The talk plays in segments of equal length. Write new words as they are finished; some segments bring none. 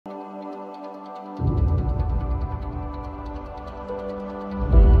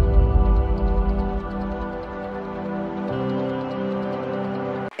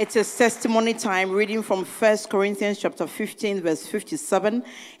It is testimony time, reading from 1 Corinthians chapter 15, verse 57.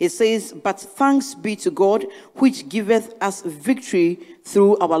 It says, "But thanks be to God, which giveth us victory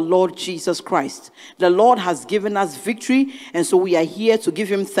through our Lord Jesus Christ." The Lord has given us victory, and so we are here to give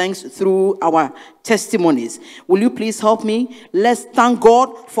him thanks through our testimonies. Will you please help me? Let's thank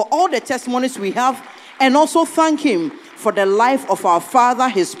God for all the testimonies we have, and also thank him for the life of our father,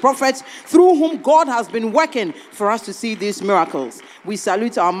 his prophets, through whom God has been working for us to see these miracles. We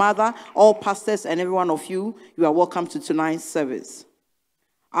salute our mother, all pastors, and every one of you. You are welcome to tonight's service.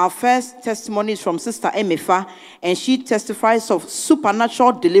 Our first testimony is from Sister Emefa, and she testifies of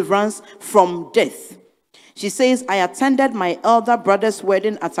supernatural deliverance from death. She says, "I attended my elder brother's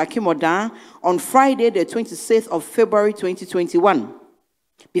wedding at Akimodan on Friday, the 26th of February, 2021.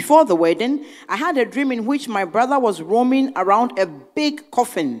 Before the wedding, I had a dream in which my brother was roaming around a big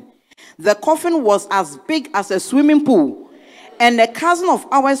coffin. The coffin was as big as a swimming pool, and a cousin of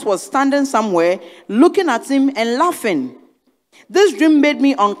ours was standing somewhere, looking at him and laughing. This dream made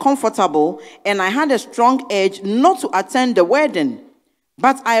me uncomfortable, and I had a strong urge not to attend the wedding,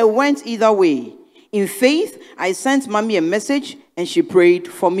 but I went either way. In faith, I sent Mommy a message, and she prayed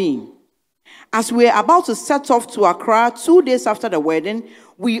for me. As we were about to set off to Accra 2 days after the wedding,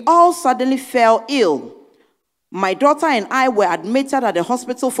 we all suddenly fell ill. My daughter and I were admitted at the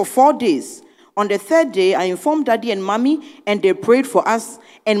hospital for 4 days. On the third day, I informed Daddy and Mommy, and they prayed for us,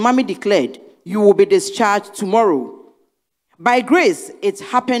 and Mommy declared, 'You will be discharged tomorrow.' By grace, it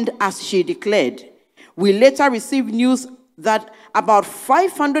happened as she declared. We later received news that about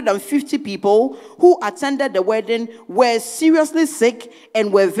 550 people who attended the wedding were seriously sick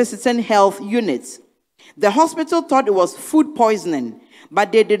and were visiting health units. The hospital thought it was food poisoning,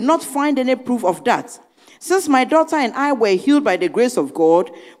 but they did not find any proof of that. Since my daughter and I were healed by the grace of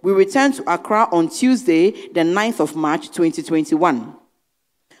God, we returned to Accra on Tuesday, the 9th of March, 2021.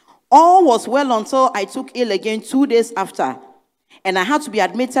 All was well until I took ill again 2 days after, and I had to be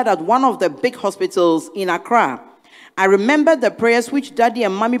admitted at one of the big hospitals in Accra. I remembered the prayers which Daddy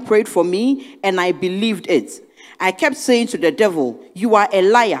and Mommy prayed for me, and I believed it. I kept saying to the devil, 'You are a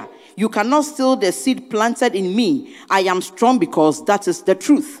liar. You cannot steal the seed planted in me. I am strong because that is the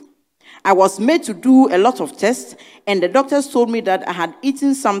truth.' I was made to do a lot of tests, and the doctors told me that I had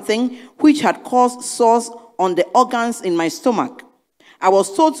eaten something which had caused sores on the organs in my stomach. I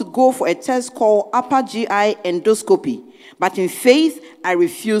was told to go for a test called upper GI endoscopy, but in faith, I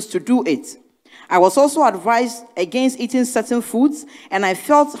refused to do it. I was also advised against eating certain foods, and I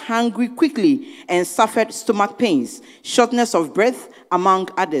felt hungry quickly and suffered stomach pains, shortness of breath, among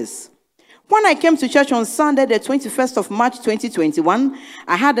others. When I came to church on Sunday, the 21st of March, 2021,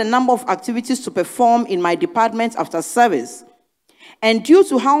 I had a number of activities to perform in my department after service. And due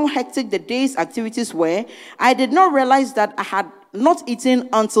to how hectic the day's activities were, I did not realize that I had not eaten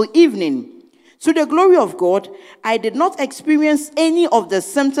until evening. To the glory of God, I did not experience any of the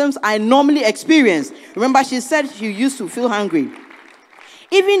symptoms I normally experience. Remember, she said she used to feel hungry.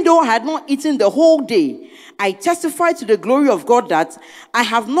 Even though I had not eaten the whole day, I testified to the glory of God that I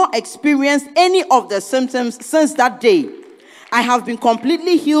have not experienced any of the symptoms since that day. I have been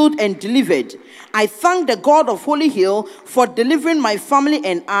completely healed and delivered. I thank the God of Holy Hill for delivering my family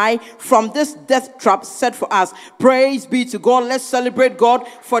and I from this death trap set for us. Praise be to God. Let's celebrate God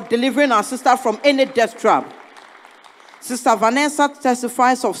for delivering our sister from any death trap. Sister Vanessa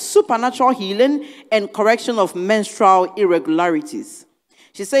testifies of supernatural healing and correction of menstrual irregularities.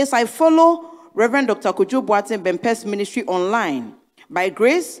 She says, "I follow Reverend Dr. Kojo Boateng Bempes ministry online. By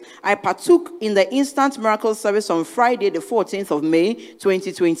grace, I partook in the Instant Miracle service on Friday, the 14th of May,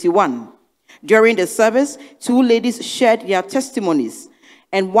 2021. During the service, 2 ladies shared their testimonies,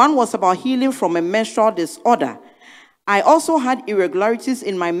 and one was about healing from a menstrual disorder. I also had irregularities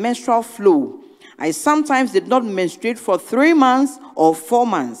in my menstrual flow. I sometimes did not menstruate for 3 months or 4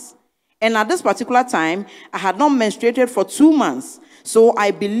 months. And at this particular time, I had not menstruated for 2 months. So I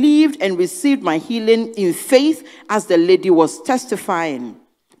believed and received my healing in faith as the lady was testifying."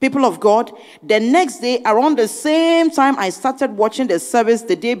 People of God, the next day, around the same time I started watching the service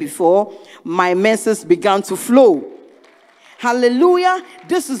the day before, my menses began to flow. Hallelujah.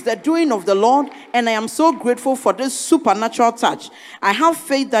 This is the doing of the Lord, and I am so grateful for this supernatural touch. I have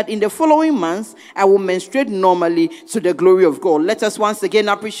faith that in the following months, I will menstruate normally to the glory of God. Let us once again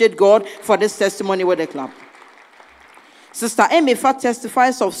appreciate God for this testimony with a clap. Sister Emefa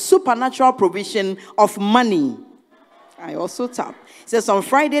testifies of supernatural provision of money. I also tap. It says, "On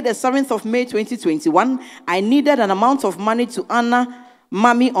Friday, the 7th of May, 2021, I needed an amount of money to honor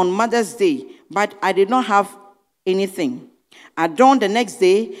Mommy on Mother's Day, but I did not have anything. At dawn the next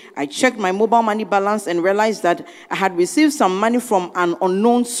day, I checked my mobile money balance and realized that I had received some money from an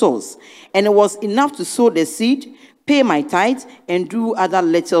unknown source, and it was enough to sow the seed, pay my tithe, and do other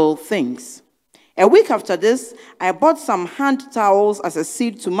little things. A week after this, I bought some hand towels as a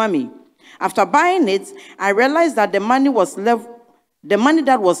seed to Mommy. After buying it, I realized that the money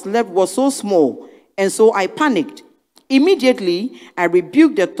that was left was so small, and so I panicked. Immediately, I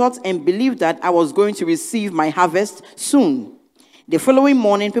rebuked the thought and believed that I was going to receive my harvest soon. The following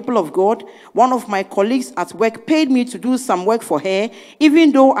morning, people of God, one of my colleagues at work paid me to do some work for her,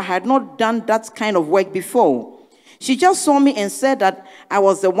 even though I had not done that kind of work before. She just saw me and said that I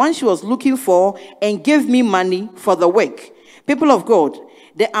was the one she was looking for and gave me money for the work. People of God,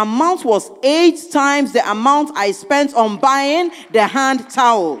 the amount was 8 times the amount I spent on buying the hand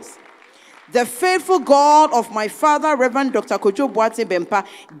towels. The faithful God of my father, Reverend Dr. Kojo Boateng Bempah,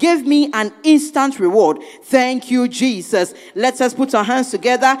 gave me an instant reward. Thank you, Jesus. Let us put our hands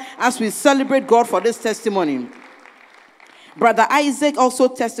together as we celebrate God for this testimony. Brother Isaac also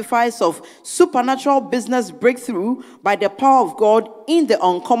testifies of supernatural business breakthrough by the power of God in the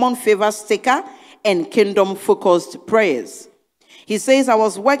Uncommon Favor sticker and kingdom-focused prayers. He says, I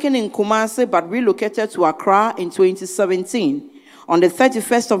was working in Kumasi but relocated to Accra in 2017. On the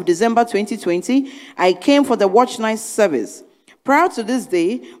 31st of December 2020, I came for the watch night service. Prior to this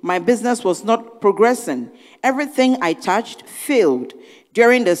day, my business was not progressing. Everything I touched failed.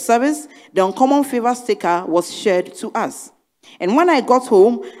 During the service, the Uncommon Favor sticker was shared to us. And when I got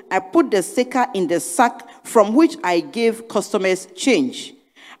home, I put the sticker in the sack from which I gave customers change.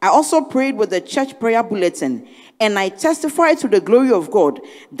 I also prayed with the church prayer bulletin, and I testified to the glory of God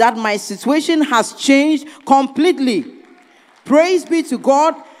that my situation has changed completely. Praise be to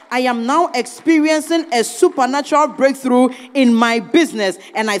God. I am now experiencing a supernatural breakthrough in my business,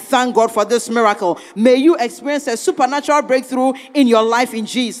 and I thank God for this miracle. May you experience a supernatural breakthrough in your life in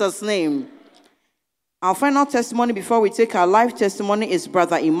Jesus' name. Our final testimony before we take our live testimony is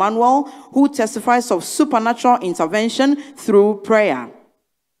Brother Emmanuel, who testifies of supernatural intervention through prayer.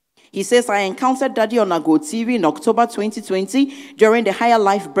 He says, I encountered Daddy on Ago TV in October 2020 during the Higher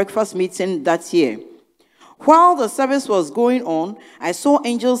Life Breakfast meeting that year. While the service was going on, I saw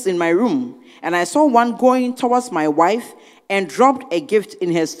angels in my room, and I saw one going towards my wife and dropped a gift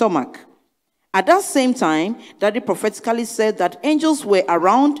in her stomach. At that same time, Daddy prophetically said that angels were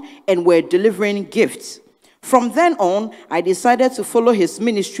around and were delivering gifts. From then on, I decided to follow his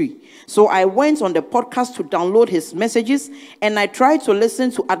ministry. So I went on the podcast to download his messages, and I tried to listen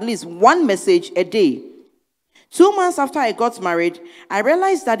to at least one message a day. 2 months after I got married, I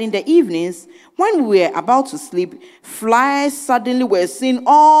realized that in the evenings, when we were about to sleep, flies suddenly were seen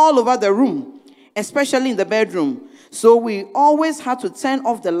all over the room, especially in the bedroom. So we always had to turn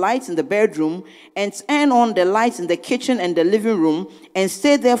off the lights in the bedroom and turn on the lights in the kitchen and the living room and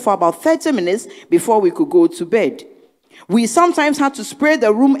stay there for about 30 minutes before we could go to bed. We sometimes had to spray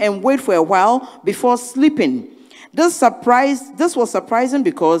the room and wait for a while before sleeping. This was surprising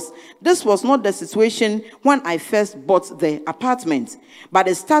because this was not the situation when I first bought the apartment, but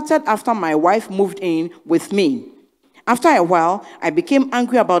it started after my wife moved in with me. After a while, I became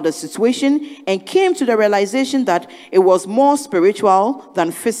angry about the situation and came to the realization that it was more spiritual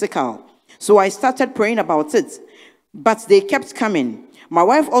than physical. So I started praying about it, but they kept coming. My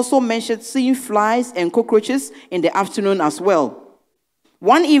wife also mentioned seeing flies and cockroaches in the afternoon as well.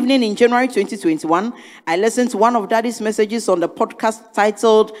 One evening in January 2021, I listened to one of Daddy's messages on the podcast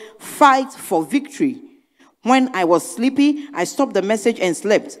titled Fight for Victory. When I was sleepy, I stopped the message and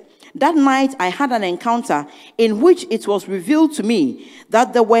slept. That night, I had an encounter in which it was revealed to me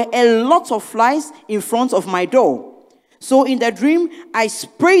that there were a lot of flies in front of my door. So in the dream, I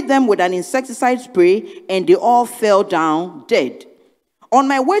sprayed them with an insecticide spray and they all fell down dead. On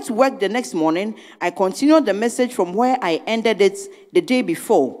my way to work the next morning, I continued the message from where I ended it the day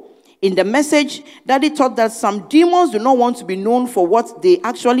before. In the message, Daddy taught that some demons do not want to be known for what they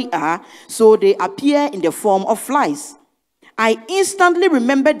actually are, so they appear in the form of flies. I instantly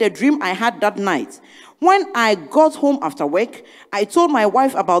remembered the dream I had that night. When I got home after work, I told my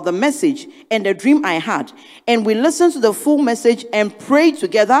wife about the message and the dream I had, and we listened to the full message and prayed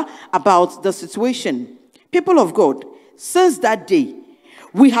together about the situation. People of God, since that day,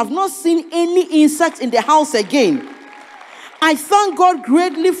 we have not seen any insects in the house again. I thank God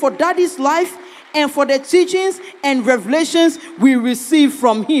greatly for Daddy's life and for the teachings and revelations we receive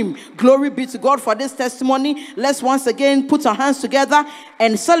from him. Glory be to God for this testimony. Let's once again put our hands together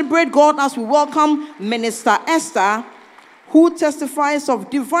and celebrate God as we welcome Minister Esther, who testifies of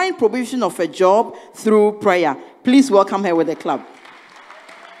divine provision of a job through prayer. Please welcome her with a clap.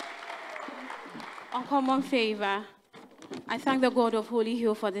 Uncommon Favor. I thank the God of Holy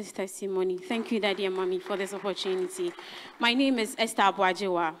Hill for this testimony. Thank you, Daddy and Mommy, for this opportunity. My name is Esther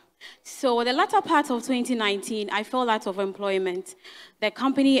Abuajewa. So the latter part of 2019, I fell out of employment. The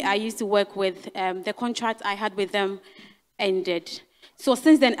company I used to work with, the contract I had with them ended. So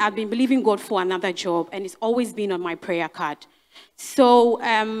since then, I've been believing God for another job, and it's always been on my prayer card. So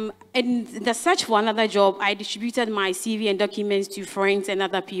in the search for another job, I distributed my CV and documents to friends and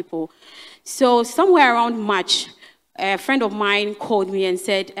other people. So somewhere around March, a friend of mine called me and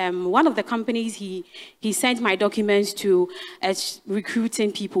said, one of the companies he sent my documents to as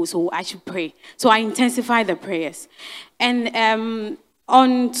recruiting people, so I should pray. So I intensified the prayers. And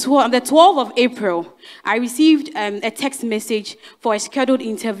on the 12th of April, I received a text message for a scheduled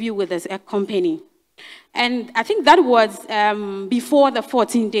interview with a company. And I think that was before the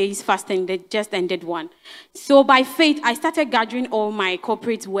 14 days fasting that just ended one. So by faith, I started gathering all my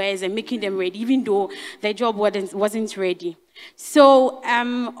corporate wares and making them ready, even though the job wasn't ready. So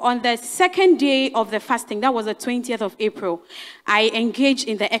on the second day of the fasting, that was the 20th of April, I engaged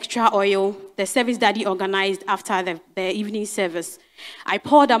in the extra oil, the service Daddy organized after the evening service. I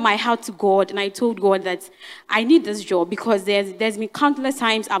poured out my heart to God, and I told God that I need this job because there's been countless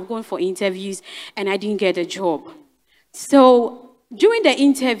times I've gone for interviews and I didn't get a job. So during the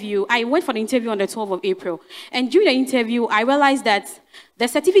interview, I went for the interview on the 12th of April. And during the interview, I realized that the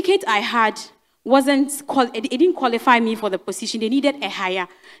certificate I had it didn't qualify me for the position. They needed a higher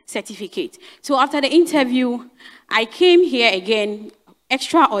certificate. So after the interview, I came here again,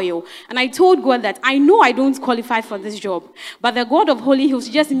 extra oil, and I told God that I know I don't qualify for this job, but the God of Holy Hills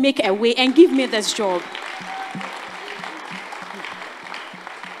just make a way and give me this job.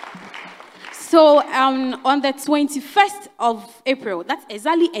 So on the 21st of April, that's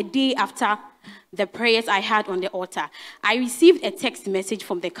exactly a day after the prayers I had on the altar, I received a text message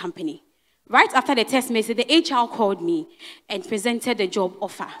from the company. Right after the text message, the HR called me and presented the job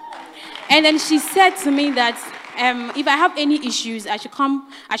offer. And then she said to me that if I have any issues, I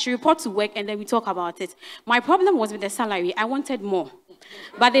should report to work, and then we talk about it. My problem was with the salary. I wanted more.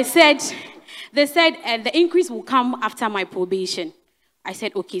 But they said the increase will come after my probation. I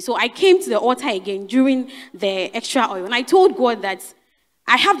said, okay. So I came to the altar again during the extra oil, and I told God that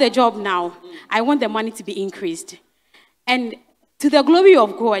I have the job now. I want the money to be increased. And to the glory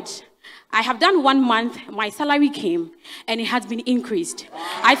of God, I have done 1 month, my salary came, and it has been increased.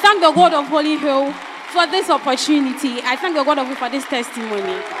 I thank the God of Holy Hill for this opportunity. I thank the God of Hill for this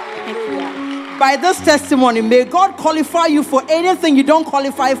testimony. Thank you. By this testimony, may God qualify you for anything you don't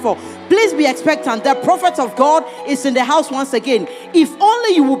qualify for. Please be expectant. The prophet of God is in the house once again. If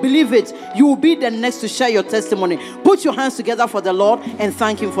only you will believe it, you will be the next to share your testimony. Put your hands together for the Lord and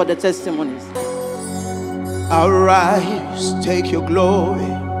thank Him for the testimonies. Arise, take your glory.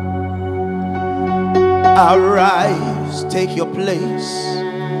 Arise, take your place.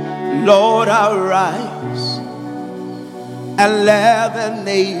 Lord, arise and let the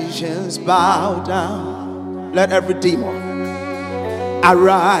nations bow down. Let every demon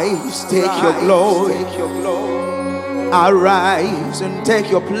arise, take your glory. Arise and take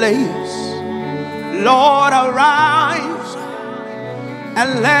your place. Lord, arise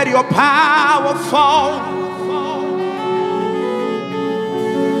and let your power fall.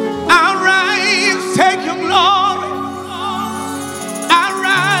 Arise, take your glory.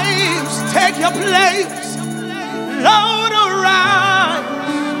 Arise, take your place. Lord, arise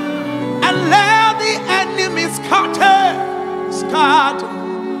and let the enemy scatter.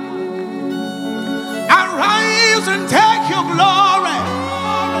 Arise and take your glory.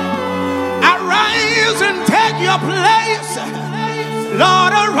 Arise and take your place.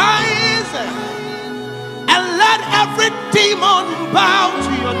 Lord, arise and let every demon bow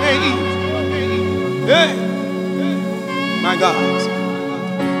to your name. Hey, my God.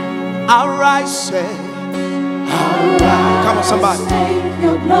 Arise, say. Arise. Come on, somebody.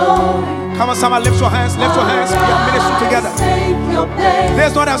 Come on, somebody. Lift your hands. Lift your hands. We are ministering together.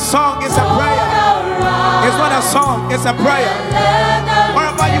 There's not a song, it's a prayer. It's not a song, it's a prayer.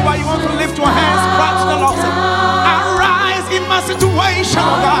 Wherever you are, you want to lift your hands. Cry to the Lord. Say, arise in my situation,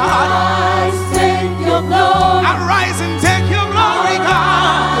 oh God. Arise and take your glory,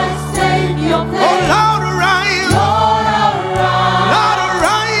 God. Oh Lord, arise. Lord,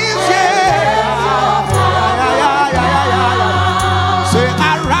 arise, yeah. Say,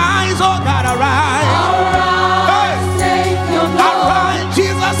 arise, oh God, arise. Hey. Arise,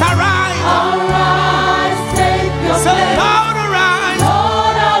 Jesus, arise. Say, Lord, arise.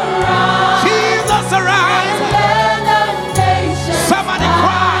 Jesus, arise. Somebody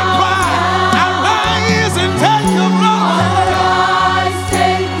cry. Arise and take your glory.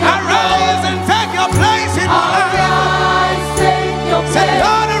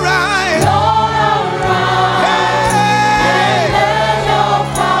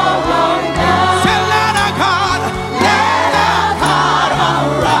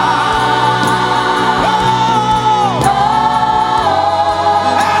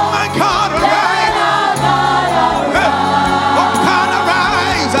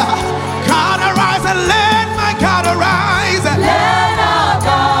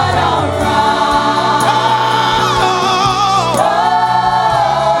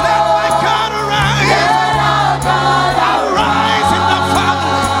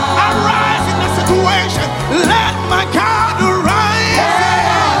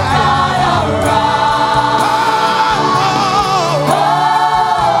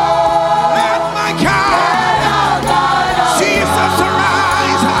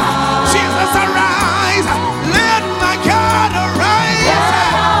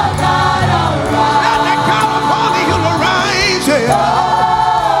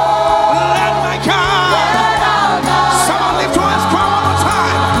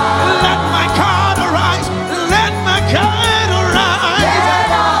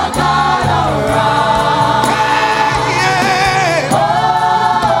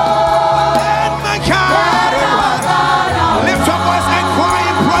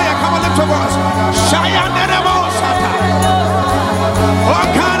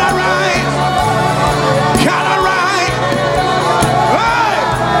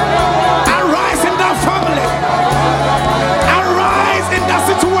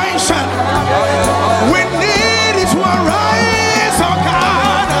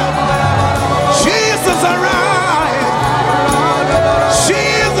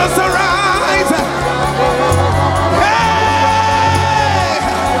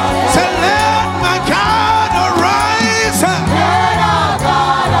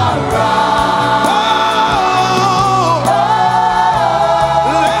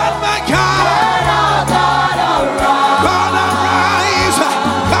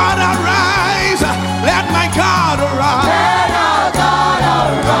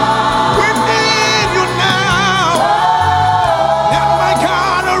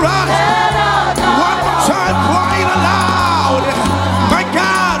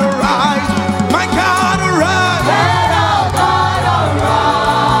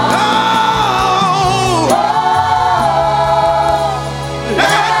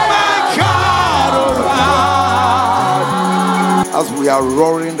 are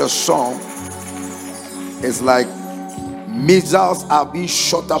roaring the song, it's like missiles are being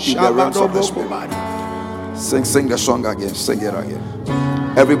shot up in the realms of the spirit. Sing the song again. Sing it again.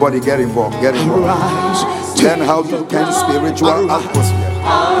 Everybody get involved. Get involved. Learn how to turn spiritual atmosphere.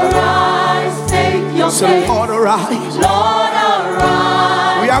 Arise, take your place. Lord, arise. Lord,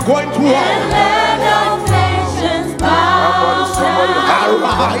 arise. We are going to war. And let the nations bow down.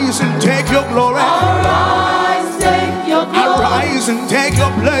 Arise and take your glory. Arise, take your glory. Arise and take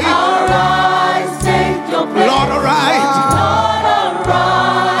your place. Arise, take your place. Lord, arise. Lord,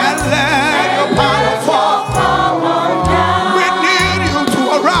 arise. And let your power fall. We need you to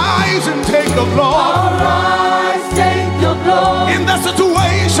arise and take your glory. Arise, take your glory. In the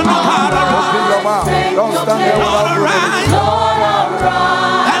situation, God, arise. Don't stand there Lord, without doing arise. anything. Lord,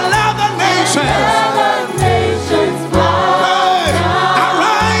 arise. And let the nations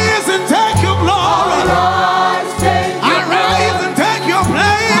arise and take your glory. Arise and take your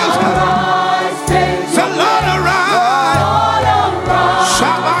place. So Lord, arise.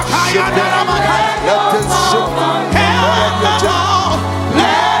 Shabakaya Daramaka. Let this ship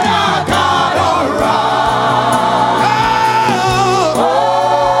Let our God arise.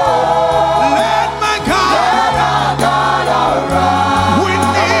 Let my God arise. We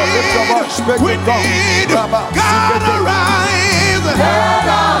need God arise.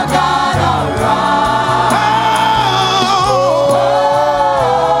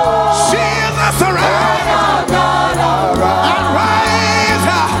 Jesus arise.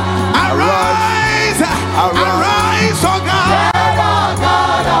 Arise, arise, oh God.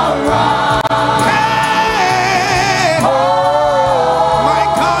 Hey, my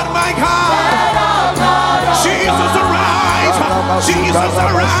God, Jesus arise, Jesus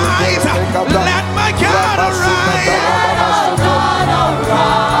arise. Let my God arise.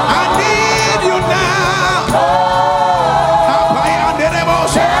 I need you now.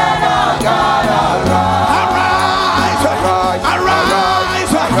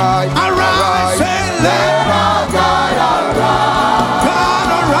 Arise, say, let God arise.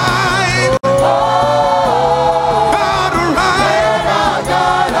 God arise.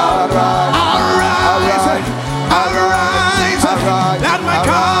 Arise, let my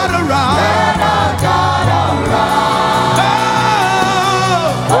God arise.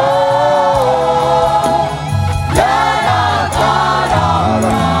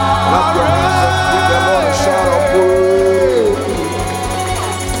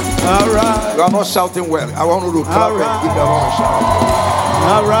 You are not shouting well. I want you to clap and give the Lord a shout.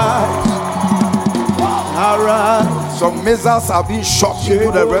 Arise. Some missiles are being shot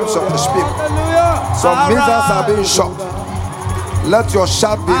into the realms of the spirit. Some missiles are being shot. Let your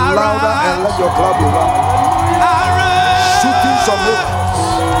shout be louder and let your clap be louder. Shooting some missiles.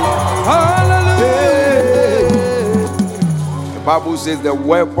 The Bible says the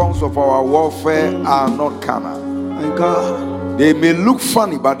weapons of our warfare are not carnal. My God. They may look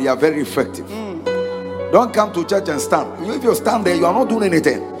funny, but they are very effective. Don't come to church and stand. If you stand there, you are not doing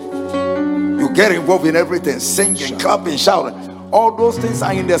anything. You get involved in everything, singing, clapping, shouting. All those things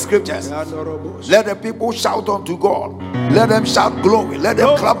are in the scriptures. Let the people shout unto God. Let them shout glory. Let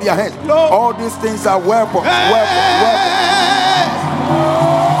them clap their hands. All these things are weapons. Weapons.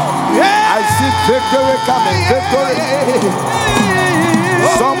 I see victory coming. Victory.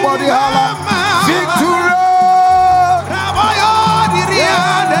 Somebody holler. Victory.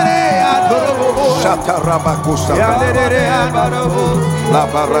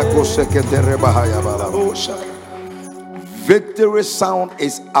 Victory sound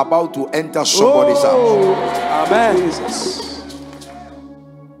is about to enter somebody's house. Amen. Jesus.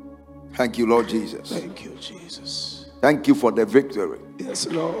 Thank you, Lord Jesus. Thank you, Jesus. Thank you for the victory. Yes,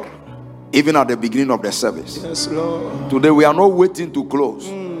 Lord. Even at the beginning of the service. Yes, Lord. Today we are not waiting to close.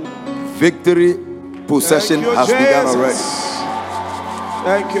 Victory possession has begun already.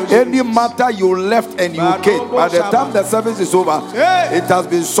 Thank you, Any matter you left and you came, by the time the service is over, it has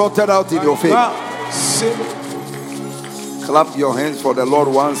been sorted out in your favor. Clap your hands for the Lord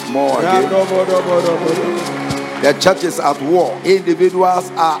once more again. The church is at war.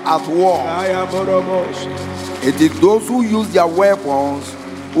 Individuals are at war. It is those who use their weapons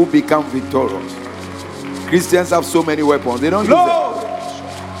who become victorious. Christians have so many weapons. They don't use them.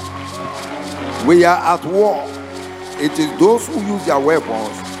 We are at war. It is those who use their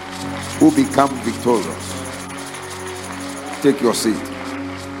weapons who become victorious. Take your seat.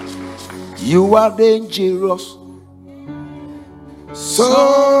 You are dangerous.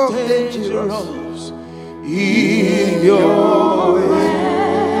 So dangerous in your way.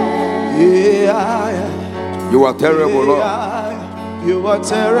 You are terrible, Lord. You are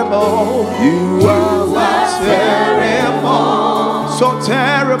terrible. You are terrible. So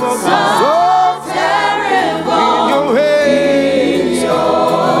terrible, so terrible. in your ways,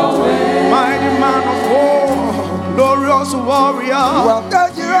 mighty man of war, glorious warrior. You are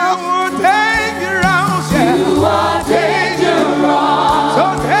dangerous. Yeah. You are dangerous. So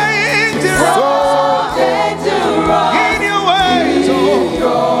dangerous. So dangerous. In your ways,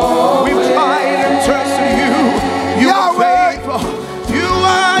 oh, we tried and trusted you. You are faithful. You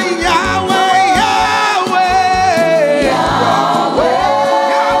are Yahweh, Yahweh,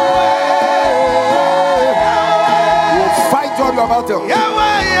 You will fight all your battles.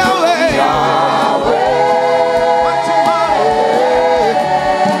 Yahweh, Yahweh, Mighty man.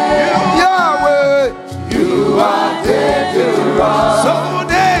 Yahweh. You are dangerous. So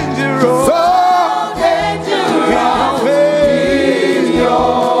dangerous. So Dangerous.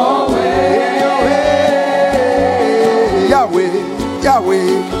 Yahweh, Yahweh,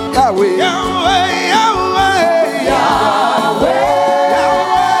 Yahweh. Yahweh, Yahweh, Yahweh,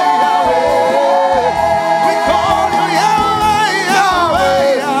 we call you Yahweh, Yahweh,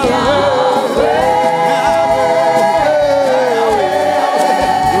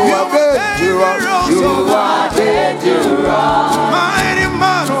 You are dangerous. You are dangerous. mighty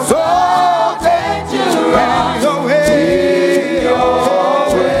man of so Dangerous. Yahweh, you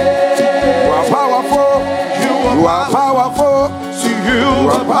are powerful. you You are powerful. you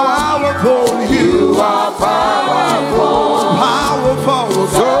are powerful, you are powerful. powerful,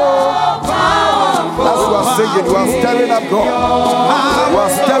 So as you are singing, you are stirring up God. You are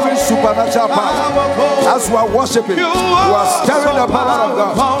stirring supernatural power. As you are worshiping, you are stirring the power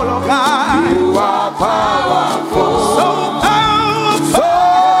of God. You are powerful. So powerful, So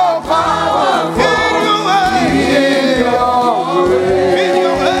powerful. in your way, in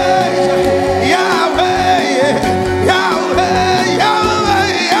your way, Yahweh, Yahweh, Yahweh,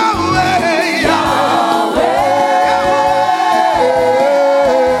 Yahweh,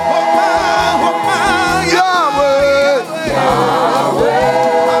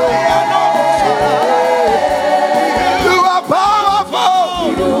 You are powerful.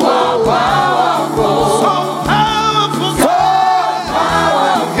 so powerful,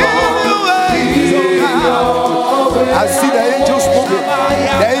 I see the angels moving.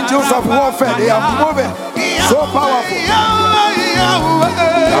 The angels of warfare, they are moving. So powerful.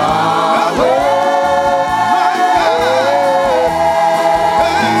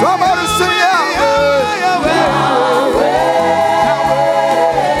 Somebody sing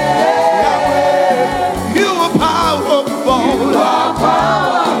You are powerful.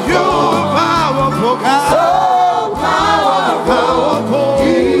 You are powerful, God. Powerful.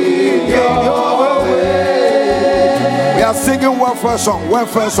 We are singing warfare song,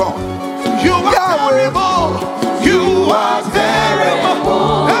 warfare song. You are terrible. You are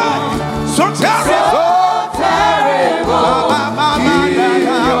terrible. Hey, so terrible.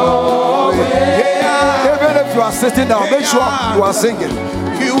 Yeah. Even if you are sitting down, make sure you are singing.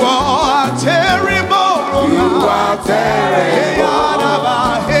 You are terrible. You are terrible.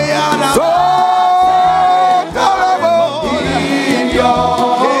 So terrible.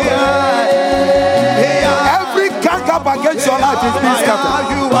 Every gang up against your life is being scattered.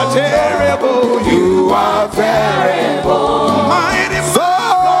 You are terrible. You are terrible. Mighty So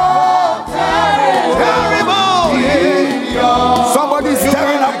terrible. somebody is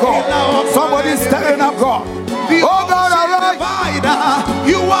stirring up God. Somebody is stirring up God. Oh God, arise.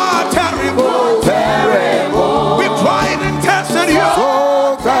 You are terrible. Terrible. We tried and tested you.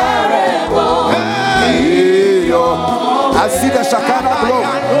 So terrible. Hey. I see the Shekinah glow.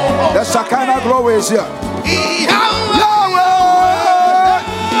 The Shekinah glow is here. Yahweh.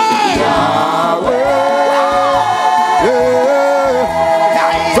 Yahweh.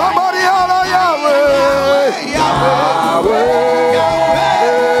 Yeah. Somebody holler Yahweh. Yahweh.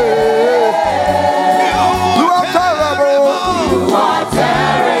 You are terrible.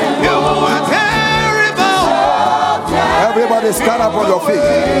 Everybody stand up on your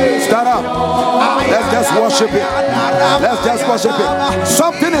feet. Stand up. Let's just worship Him. Let's just worship Him.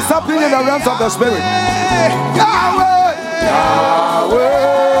 Something is happening in the realms of the Spirit. Yahweh. Yahweh.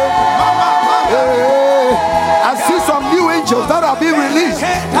 I see some new angels that are being released.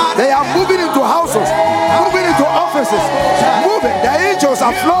 They are moving into houses, moving into offices, moving. The angels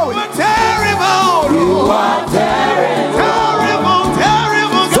are flowing. Terrible. You are terrible. Terrible,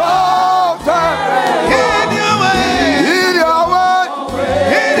 terrible. So terrible. In your way. In your way.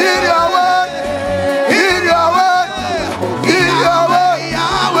 In your way. In your way. In your way.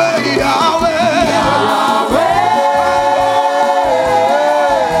 Yahweh, Yahweh.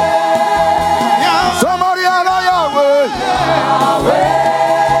 Somebody holler Yahweh.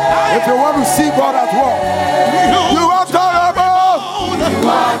 If you want to see God at work, you are terrible.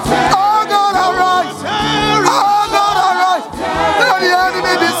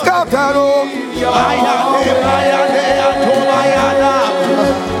 You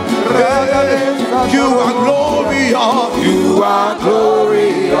are glorious. You are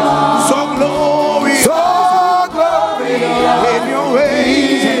glorious. So glorious. So glorious. In your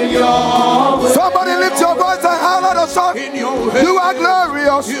ways. Somebody lift your voice and holler the song. In your ways. You are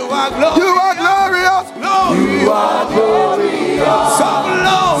glorious. You are glorious. You are glorious. You are glorious. So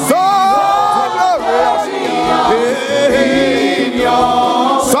glorious. So glorious.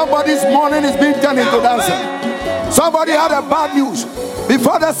 Somebody's morning is being turned into dancing. Somebody had a bad news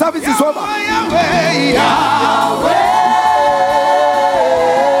before the service is over. Yahweh, Yahweh.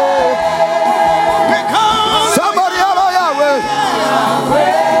 Somebody had a Yahweh.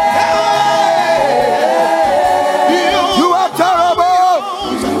 You are terrible.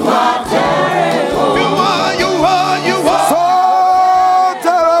 You are. So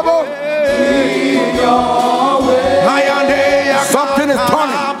terrible. Something is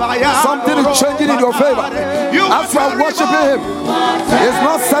turning. Something is changing in your favor. As you are worshiping Him, it's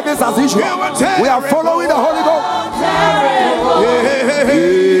not service as usual. We are following the Holy Ghost.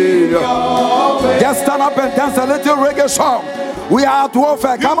 Just stand up and dance a little reggae song. We are at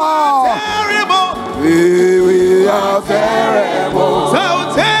warfare. Come on. We are terrible.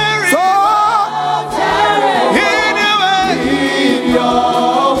 So terrible.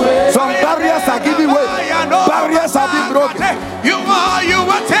 Some barriers are giving way. Barriers are being broken. You are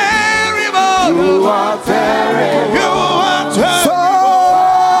terrible. You are terrible. You are terrible. So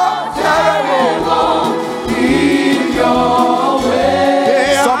terrible.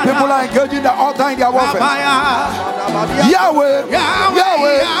 Some people are engaging the altar in their warfare. Yahweh.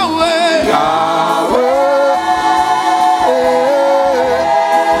 Yahweh. Yahweh.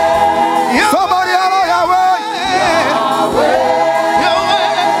 Somebody holler Yahweh. You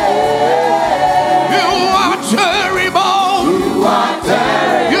are terrible. You are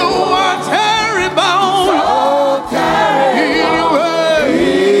terrible.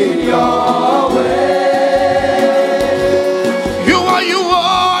 You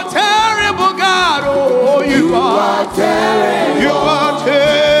are terrible, God. Oh, you are terrible. You are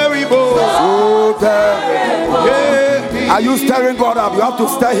terrible. Yeah. Are you stirring God up? You have to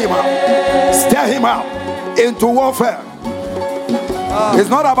stir Him up. Stir Him up into warfare. It's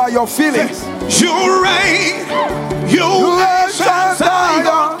not about your feelings. You reign. You ancient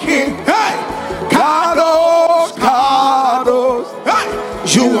Zion King. Hey. Kadosh, Kadosh. Hey.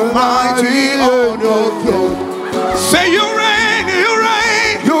 You are mighty on your throne. Say you reign. You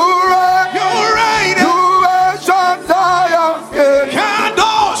reign. You reign. You reign. You ancient Zion King.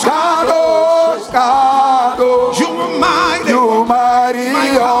 Kadosh. Kadosh, Kadosh. You are mighty. You mighty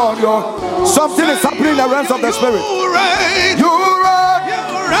on your. Something is happening in the realms of the Spirit. You reign. You reign. You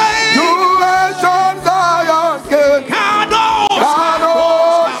reign. You ancient Zion King. Kadosh.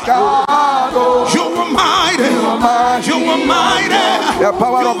 Kadosh, Kadosh. You are mighty. You are mighty. The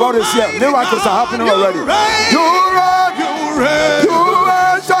power of God is here. Miracles are happening already. You reign. You reign. You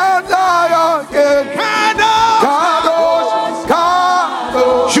ancient Zion King. Kadosh. Kadosh,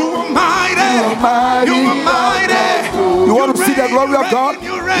 Kadosh. You are mighty. You are mighty. You want to see the glory of God?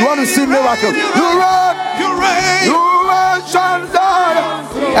 You want to see miracles? You reign. You reign. You ancient Zion.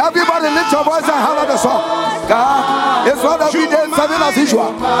 Everybody lift your voice and holler the song. God, it's not every day serving as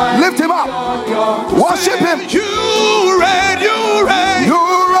usual. Lift Him up. Worship Him. You reign. You reign. You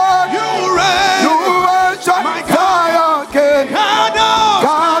reign. You reign. You ancient Zion King. Kadosh.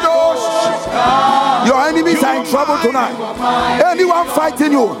 Kadosh. Your enemies are in trouble tonight. Anyone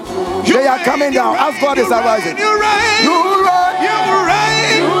fighting you, they are coming down as God is arising. You reign. You reign. You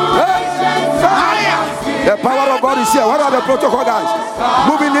reign. The power of God is here. What are the protocol guys?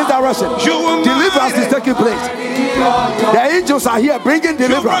 Moving in direction. Deliverance is taking place. The angels are here bringing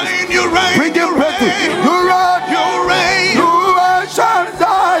deliverance. You reign. Bringing breakthrough. You reign. You reign. You ancient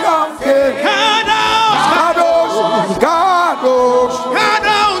Zion King. Kadosh. Kadosh. Kadosh.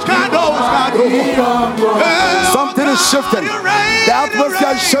 Kadosh. Kadosh. Something is shifting. The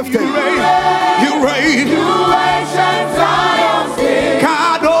atmosphere is shifting. You reign.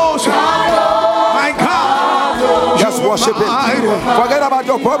 Kadosh. My God. Just worship Him. Forget about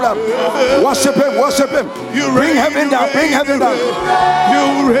your problem. Worship Him. Worship Him. Bring heaven down. Bring heaven down.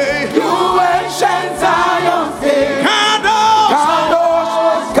 You reign. Kadosh.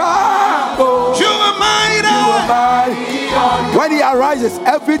 Kadosh. Kadosh. You are mighty. When He arises,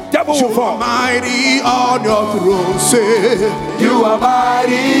 every devil will fall. Mighty on your throne. Say. You are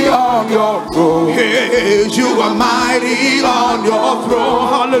mighty on your throne. Hey, you are mighty on your throne.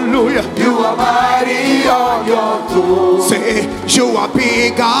 Hallelujah. You are mighty on your throne. Say, you are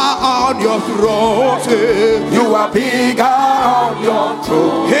bigger on your throne. Say, you are bigger on your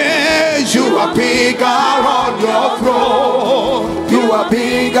throne. Hey, You are bigger on your throne. You are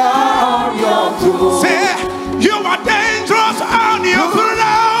bigger on your throne. Say, you are dangerous on your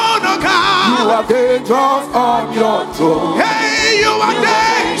throne, oh God. You are dangerous on your throne. Hey, you are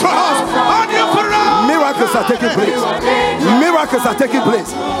dangerous on your throne. Miracles are taking place. Miracles are taking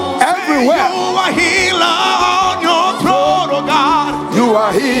place everywhere. You are healer on your throne, oh God. You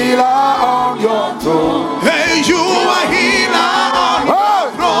are healer on your throne. Hey, you are healer on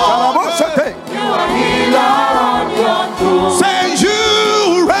your throne. You are healer on your throne. Say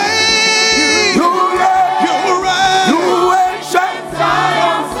you reign. You reign. You reign. You reign.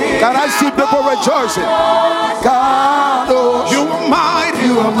 Can I see people rejoicing? God, oh, You are mighty.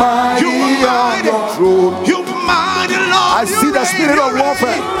 you are mighty You are on mighty. your throne. You are mighty, Lord. I see the spirit of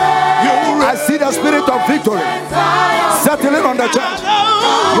warfare. I see the spirit of victory settling on the church.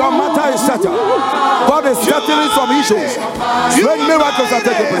 Your matter is settled. God is settling some issues. Great miracles are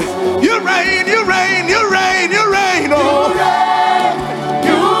taking place. You reign, you reign, you reign, you reign. Oh,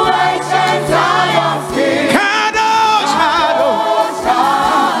 Kadosh, Kadosh.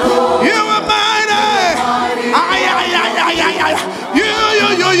 You are mighty. Ay, ay, ay, ay, ay, ay.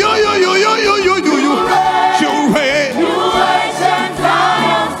 You reign.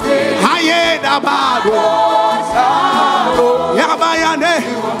 Aye, Dabado. Yabayane.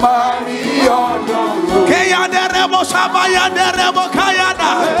 Mighty on your throne. Keyanderebo Sabayanderebo Kayana.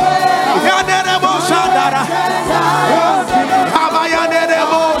 Yanderebo Sadara.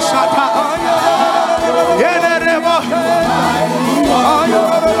 Abayanderebo Sata. Yanderebo.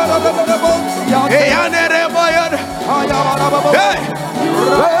 Yanderebo. Hey.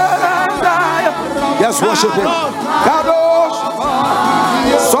 Yes, worship him. Kadosh.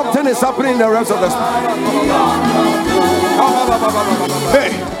 Something is happening in the realms of the spirit.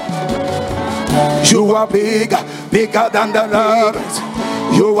 Hey. You are bigger, bigger than the others.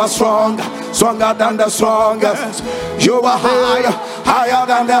 You are stronger, stronger than the strongest. You are higher, higher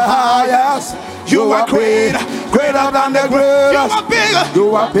than the highest. You are greater, greater than the You greatest. are bigger.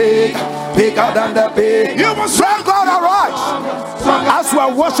 You are big, bigger than the big. You are Let God arise. As we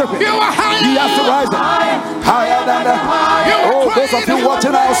are worshiping, You are higher. He has to rise. Higher than the. Oh, those of you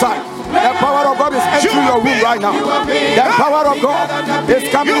watching outside, the power of God is entering your room right now. The power of God is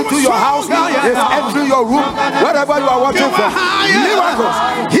coming into your house, is entering your room, wherever you are watching from. Miracles,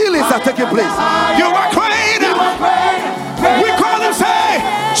 healings are taking place. You are greater. We call him, say,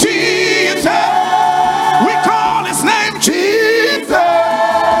 Jesus. We call his name, Jesus,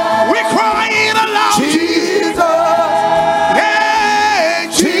 we crying aloud, Jesus, hey,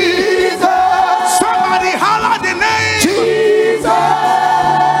 Jesus, somebody holler the name, Jesus,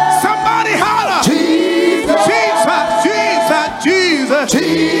 somebody holler, Jesus, Jesus, Jesus, Jesus.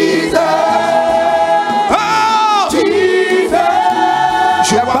 Jesus. Oh,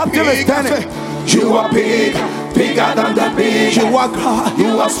 The battle is turning. You are big, bigger than the big. you are God.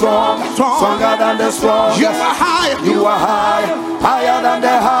 You are strong, stronger than the strong. You are higher. You are high, higher than the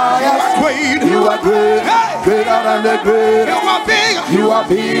highest. Great. You are great, greater than the You great. are bigger. You are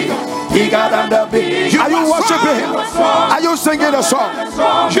big, bigger than the big. Are you worshiping Him? Are you singing a song?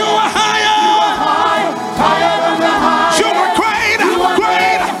 You are higher. You are greater.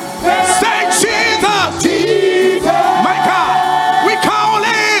 Greater. Say Jesus. My God. We call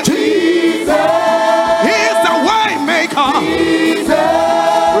him. He's the way maker.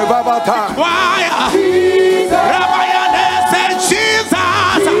 Revival time. Why? Rabbi Yanneh said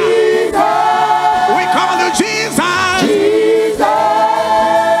Jesus. We call you Jesus.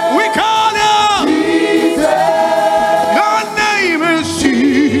 We call you. Your name is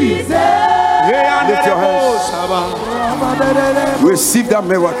Jesus. Lift your hands. Receive that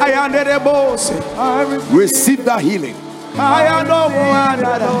miracle. Receive that healing.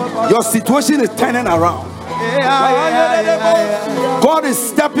 Your situation is turning around. God is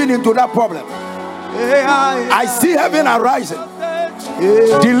stepping into that problem. I see heaven arising.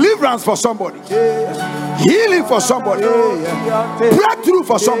 Deliverance for somebody. Healing for somebody. Breakthrough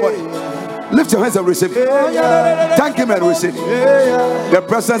for somebody. Lift your hands and receive it. Thank Him and receive it. The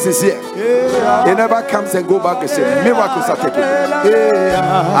presence is here. It never comes and go back the same. Miracles are taking place.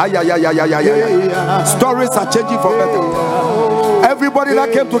 Stories are changing for better. Everybody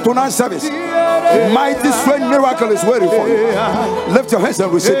that came to tonight's service, mighty strange miracle is waiting for you. Lift your hands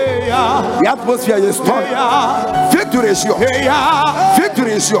and receive it. The atmosphere is turning. Victory is yours.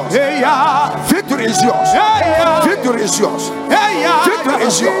 Victory is yours. Victory is yours. Victory is yours. Victory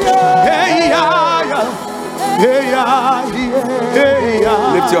is yours.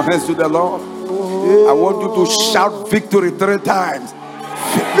 Lift your hands to the Lord. I want you to shout victory 3 times.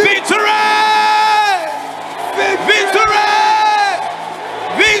 Victory! Victory!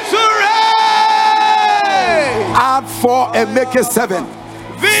 Victory! Add 4 and make it 7.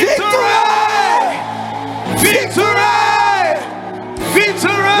 Victory! Victory!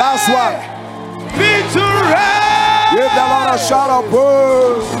 Victory! Last one. Victory! Give the Lord a shout of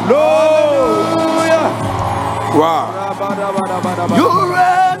praise. Hallelujah! Wow. You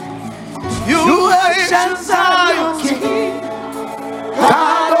reign, you ancient Zion King.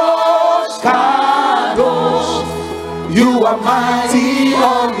 Kadosh, Kadosh, you are mighty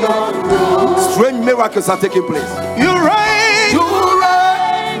on your throne. Strange miracles are taking place. You reign, you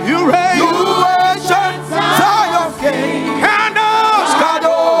reign, you reign, you ancient Zion King. Kadosh,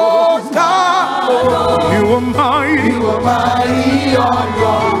 Kadosh, Kadosh, you are mighty on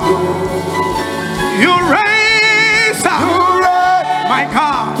your throne. You reign, sir. You reign, my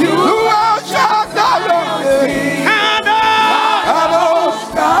God. You are Shaddai. Kadosh,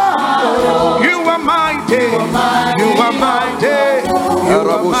 Kadosh, you are mighty. You are mighty. You are mighty.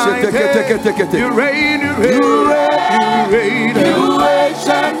 You reign, you reign, you reign. You reign,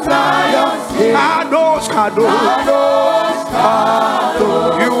 Kadosh, Kadosh,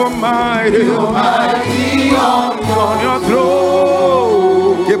 Kadosh, you are mighty on your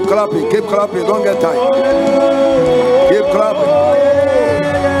throne. Keep clapping, don't get tired. Keep clapping.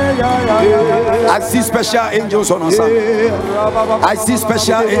 I see special angels on assignment. I see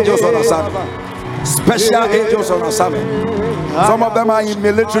special angels on assignment. Special angels on assignment. Some of them are in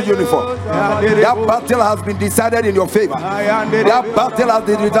military uniform. That battle has been decided in your favor. That battle has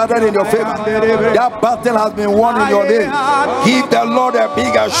been decided in your favor. That battle has been won in your name. Give the Lord a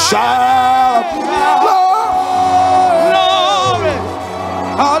bigger shout. Glory.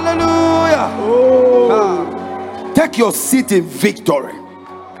 Hallelujah. Take your seat in victory.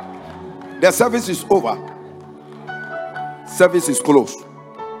 The service is over. Service is closed.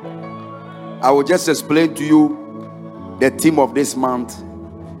 I will just explain to you the theme of this month.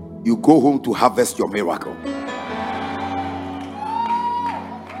 You go home to harvest your miracle.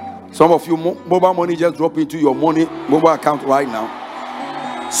 Some of you, mobile money just drop into your mobile account right now.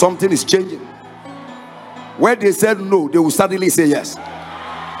 Something is changing. Where they said no, they will suddenly say yes.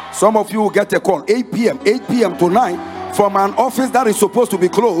 Some of you will get a call 8 p.m. to 9 from an office that is supposed to be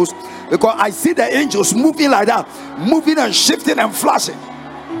closed, because I see the angels moving like that, moving and shifting and flashing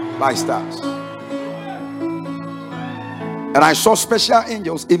like stars. And I saw special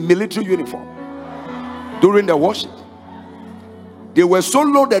angels in military uniform during the worship. They were so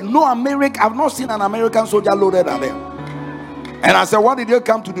loaded. I've not seen an American soldier loaded at them. And I said, what did they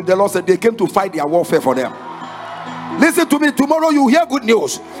come to do? The Lord said they came to fight their warfare for them. Listen to me, tomorrow you hear good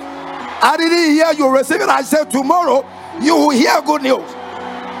news. I didn't hear you receive it. I said tomorrow you will hear good news.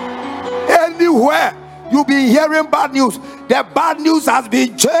 Anywhere you'll be hearing bad news, the bad news has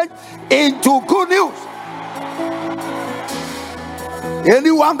been changed into good news.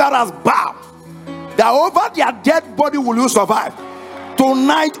 Anyone that has bowed that over their dead body will you survive.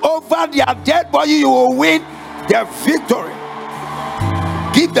 Tonight over their dead body you will win the victory.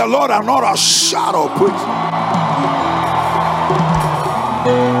 Give the Lord another shout of praise.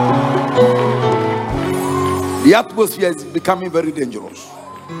 The atmosphere is becoming very dangerous.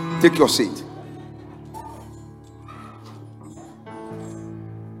 Take your seat.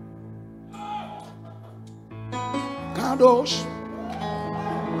 Kadosh,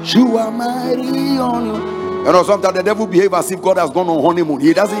 you are mighty on you. You know, sometimes the devil behaves as if God has gone on honeymoon.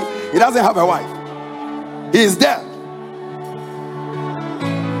 He doesn't have a wife. He is there.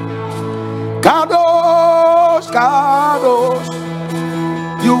 Kadosh, Kadosh,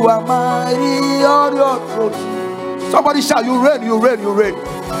 you are mighty on your throne. Somebody shout, you reign, you reign, you reign.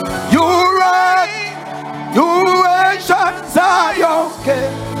 You reign, you ancient Zion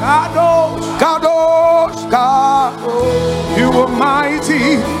King. Kadosh, Kadosh, Kadosh, You are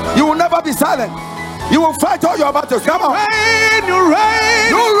mighty. you will never be silent. You will fight all your battles. Come on. Reign, you reign.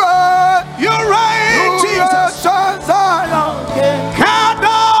 You reign, You reign, Jesus. ancient Zion King.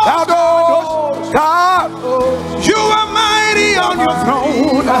 Kadosh. Kadosh, Kadosh. You are mighty on your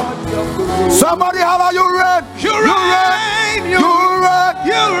throne. Somebody holler, you reign. You reign. You reign.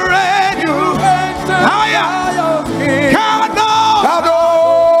 You reign. You reign. Higher. Kadosh.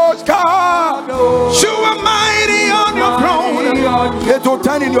 Kadosh, Kadosh. You are mighty on your throne. It will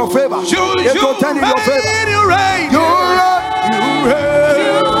turn in your favor. It will turn in your favor. You reign. You reign. You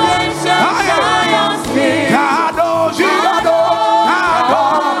reign. Higher. Kadosh.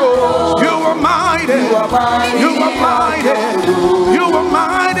 Kadosh. You are mighty. You are mighty. You are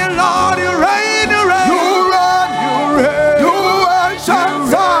mighty, Lord. You reign. You reign. You reign. You reign. You ancient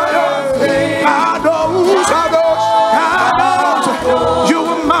Zion. Kadosh. Kadosh. Kadosh. You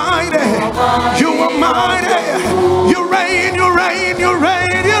are mighty. You are mighty. You reign. You reign. You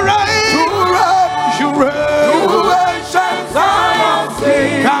reign. You reign. You reign. You reign. You reign.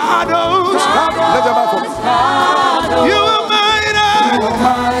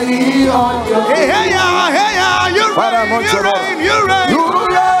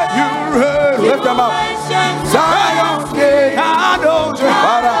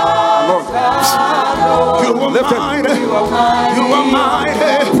 Lift him. mighty. You are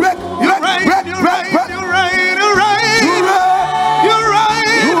mighty. Break, You break, reign, break, you break, reign, break. you reign, you reign. You reign. You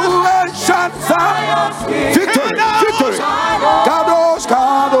reign. You ancient Zion. Victory, victory. Kadosh,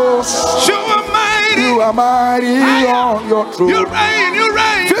 Kadosh. You are mighty. You are mighty on your You throne. reign, you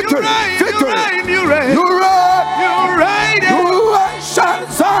reign, Victory, you reign, victory. you reign, you reign. You reign. You reign. You ancient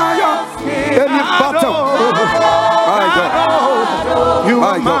Zion. Any battle. My God. You My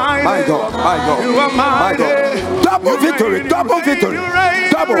are God, my mighty. God, my God, You are my mighty. God. Double victory, double victory. You reign,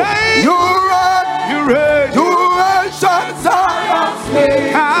 Double. you reign. You reign. You reign. You ancient Zion.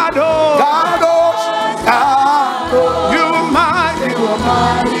 Kadosh. Kadosh, Kadosh. You are mighty.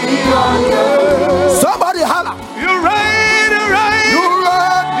 Somebody holla. You reign, you reign. You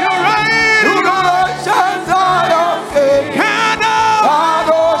reign. You reign. You ancient Zion. Kadosh.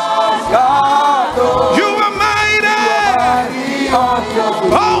 Kadosh, Kadosh. You are mighty.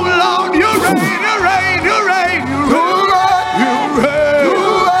 Oh Lord, you reign, you reign, you reign, you You reign. reign. You reign. You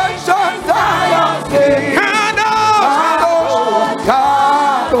ancient Zion. Kadosh.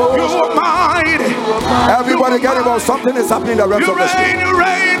 Kadosh, You Kadosh. are mighty. Everybody get about something is happening in the realms You of the spirit. reign, you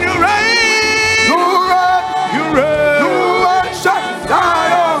reign, you reign. You reign. You reign. You ancient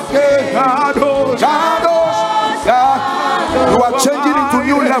Zion. Kadosh. Kadosh, Kadosh. You are changing into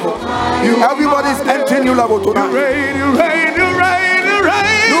new level. Everybody is entering new level You tonight. reign, you reign, you reign, you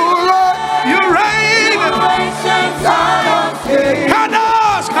reign. You reign. You reign.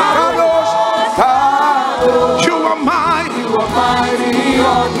 Kadosh. Kadosh, Kadosh. You are mighty.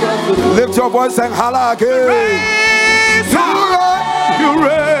 Lift your voice and holla again. You reign. You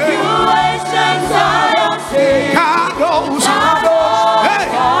reign. Kadosh. Hey.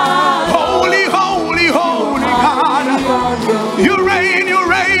 Holy, holy, holy God. You reign, you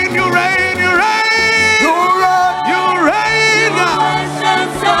reign, you reign, you reign. You reign. You reign.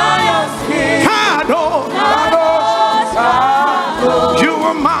 Kadosh. Kadosh, You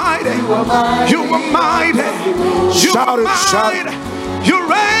are mighty. You are mighty. You Shout are it, shout it. mighty. You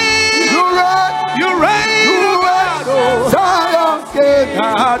reign. You reign. You reign. You reign. Zion,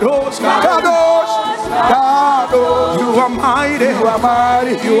 Kadosh. Kadosh, Kadosh. You are mighty. You are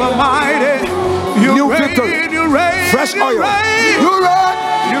mighty. You are mighty. You New reign. victory. You reign. Fresh you oil. Reign. You reign.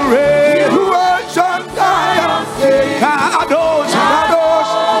 You reign. You ancient Zion. Kadosh.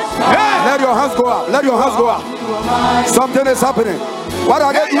 Kadosh. Hey. Let your hands go up. Let your hands go up. Something is happening. What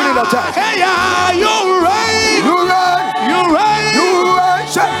are they doing in the church? Hey, yeah, you reign. You reign. You reign. You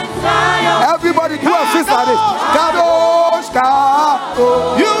ancient. Everybody do a fist like this. Kadosh,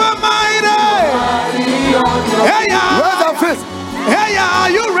 Kadosh. You are mighty. Hey, yeah. Where's the fist? Hey, yeah,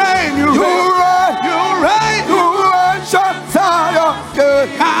 you reign. You You reign. reign. You reign. You ancient Zion.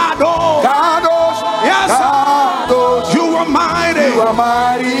 Kadosh. Kadosh. Yes, sir. Kadosh. You are mighty. You are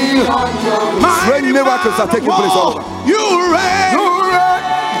mighty. Mighty Great miracles are taking place all over. You reign. You reign.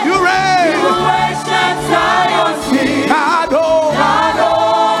 You reign. Kadosh.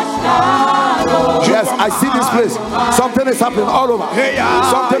 Yes, I see this place. Something is happening all over. Hey, yeah.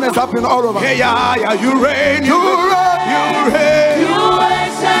 Something is happening all over. Hey, yeah, yeah, you reign. You reign. You reign.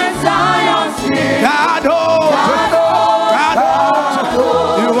 Kadosh.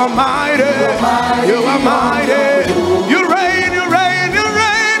 Kadosh. You are mighty. You are mighty. You reign. You reign. You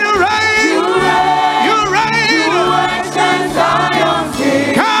reign. You reign. You reign.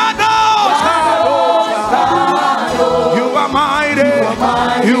 Kadosh. You are mighty.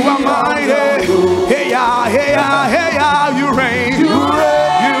 You are mighty. Hey, yeah, hey, yeah, hey, yeah. You reign. You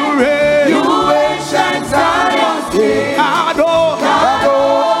reign. You reign. You Kadosh.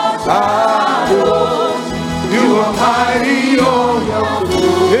 You are mighty.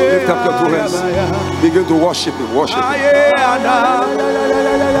 Lift up your two hands. Begin to worship Him. Worship Him.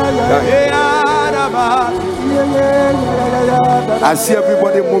 I see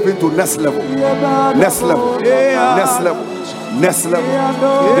everybody moving to next level. Next level. Next level. Next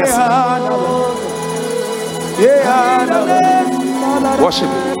level. Next level. Worship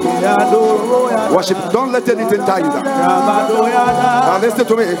Him. Worship Him. Don't let anything tie you down. Now listen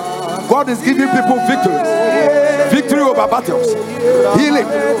to me. God is giving people victory. Victory over battles, healing,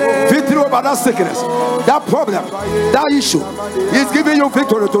 victory over that sickness, that problem, that issue. He's giving you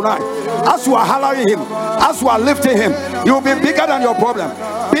victory tonight. As you are hollering Him, as you are lifting Him, you will be bigger than your problem.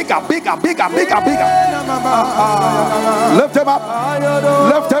 Bigger, bigger, bigger, bigger, bigger. Lift Him up.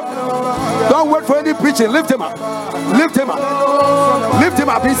 Lift Him. Don't wait for any preaching. Lift Him up. Lift Him up. Lift Him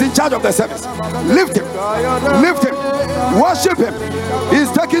up. He's in charge of the service. Lift Him. Lift Him. Worship him.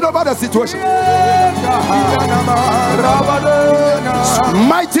 He's taking over the situation.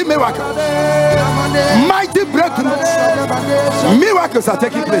 Mighty miracles, mighty breakthroughs. Miracles are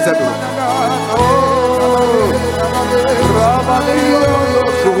taking place everywhere.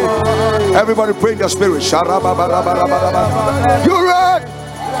 Everybody pray in the spirit. You read?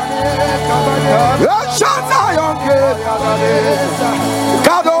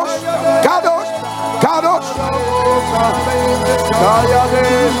 Kadosh, Kadosh, Kadosh.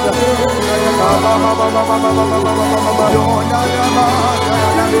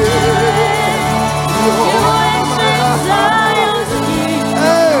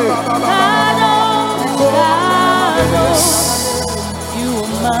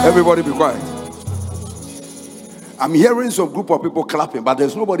 Everybody be quiet. I'm hearing some group of people clapping, but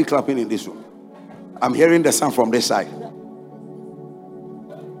there's nobody clapping in this room. I'm hearing the sound from this side.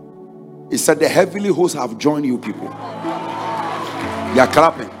 It said the heavenly hosts have joined you people. You are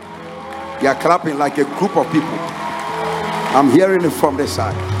clapping. You are clapping like a group of people. I'm hearing it from this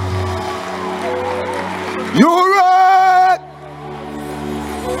side. You read.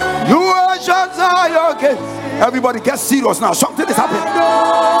 You are Zion. Okay. Everybody get serious now. Something is happening.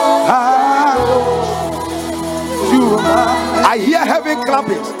 I hear heaven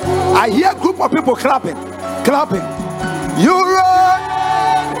clapping. I hear a group of people clapping. Clapping. You read.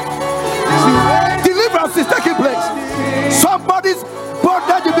 Deliverance is taking place. Somebody's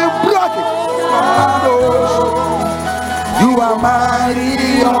bondage is being broken. You are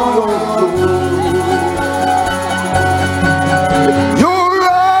mighty on your throne. You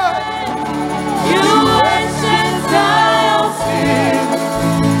reign. You ancient Zion's King.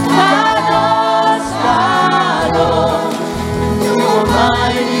 Kadosh, Kadosh. You are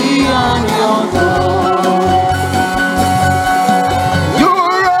mighty on your throne. You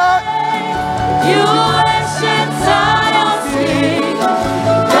reign. You ancient Zion's King.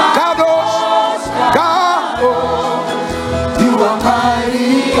 Kadosh, Kadosh. You are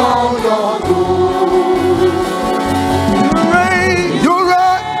mighty on your throne. You reign. You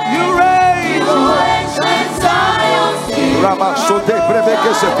reign. You ancient Zion's King. Rabba Sote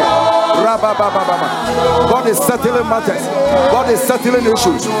Breveke Sete. Rabba Baba Baba. God is settling matters. God is settling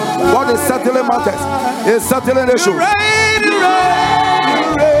issues. God is settling matters. He's settling issues. You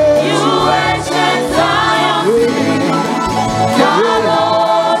ancient Zion's King.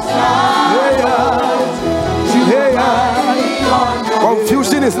 Kadosh, Kadosh.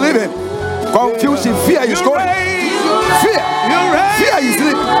 Confusion is leaving. Confusion, fear is going. Fear. Fear is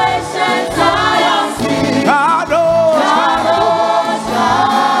leaving. You ancient Zion's King. Kadosh, Kadosh,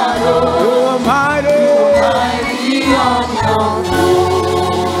 Kadosh. you are mighty. Mighty on your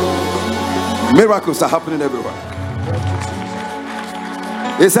throne. Miracles are happening everywhere.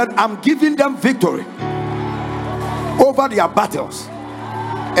 He said, I'm giving them victory over their battles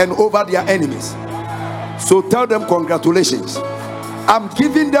and over their enemies. So tell them congratulations. I'm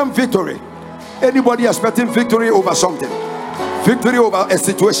giving them victory. Anybody expecting victory over something? Victory over a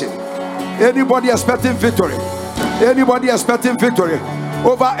situation? Anybody expecting victory? Anybody expecting victory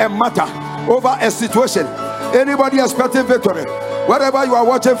over a matter, over a situation? Anybody expecting victory? Whatever you are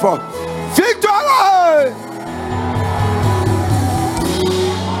watching for, victory!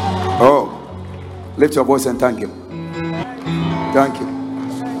 Oh, lift your voice and thank him. Thank you.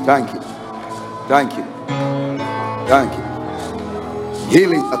 Thank you. Thank you. Thank you.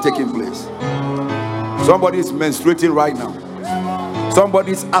 Healings are taking place. Somebody is menstruating right now.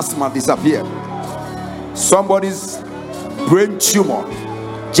 Somebody's asthma disappeared. Somebody's brain tumor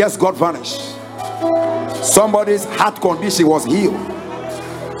just got vanished. Somebody's heart condition was healed.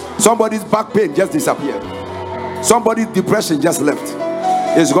 Somebody's back pain just disappeared. Somebody's depression just left.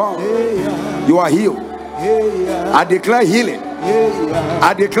 It's gone. You are healed. I declare healing.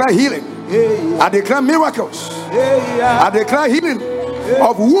 I declare healing. I declare miracles. I declare healing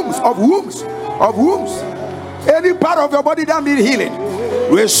of wombs, of wombs, of wombs. Any part of your body that needs healing,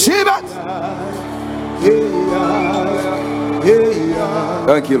 receive it.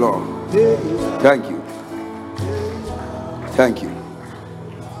 Thank you, Lord. Thank you. Thank you.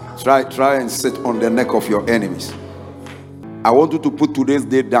 Try and sit on the neck of your enemies. I want you to put today's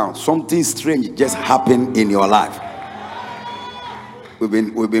day down. Something strange just happened in your life. We've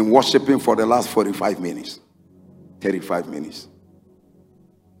been worshiping for the last 45 minutes, 35 minutes.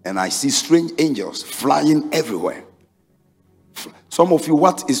 And I see strange angels flying everywhere. Some of you,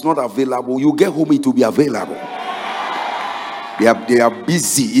 what is not available, you get home, it will be available. They are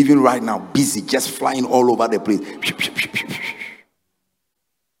busy, even right now, busy, just flying all over the place.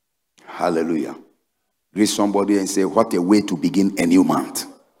 Hallelujah. Greet somebody and say, what a way to begin a new month.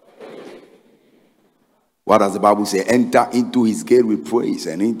 What does the Bible say? Enter into his gate with praise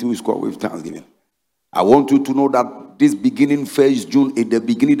and into his court with thanksgiving. I want you to know that this beginning 1st June is the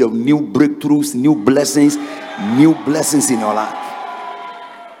beginning of new breakthroughs, new blessings in your life.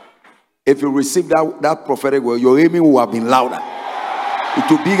 If you receive that prophetic word, your aiming will have been louder.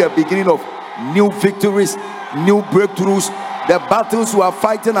 It will be a beginning of new victories, new breakthroughs. The battles you are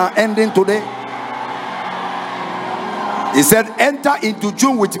fighting are ending today. He said, enter into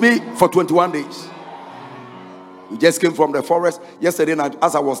June with me for 21 days. We just came from the forest yesterday night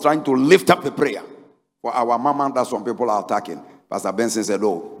as I was trying to lift up the prayer for our mama that some people are attacking. Pastor Benson said,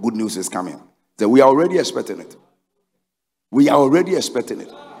 oh, good news is coming. So we are already expecting it. We are already expecting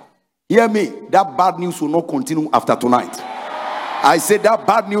it. Hear me, that bad news will not continue after tonight. I said that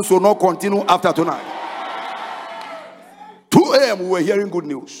bad news will not continue after tonight. 2 a.m. we were hearing good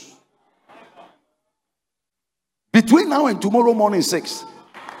news. Between now and tomorrow morning 6,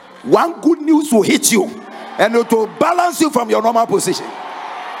 one good news will hit you and it will balance you from your normal position.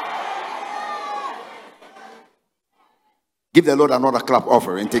 Give the Lord another clap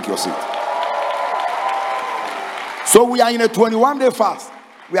offering and take your seat. So we are in a 21-day fast.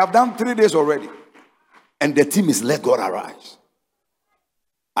 We have done 3 days already. And the team is let God arise.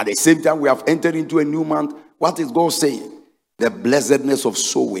 At the same time, we have entered into a new month. What is God saying? The blessedness of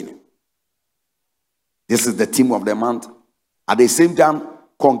soul winning. This is the theme of the month. At the same time,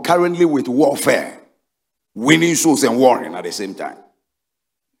 concurrently with warfare. Winning souls and warring at the same time.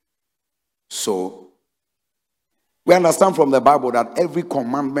 So, we understand from the Bible that every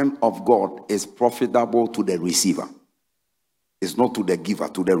commandment of God is profitable to the receiver. It's not to the giver,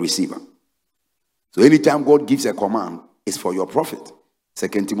 to the receiver. So anytime God gives a command, it's for your profit. 2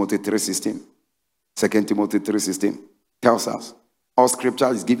 Timothy 3:16. 2 Timothy 3:16 tells us all scripture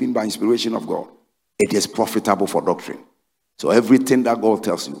is given by inspiration of God. It is profitable for doctrine. So everything that God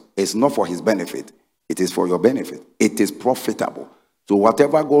tells you is not for his benefit. It is for your benefit. It is profitable. So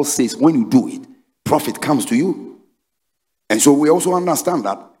whatever God says, when you do it, profit comes to you. And so we also understand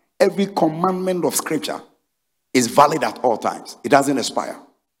that every commandment of scripture is valid at all times. It doesn't expire.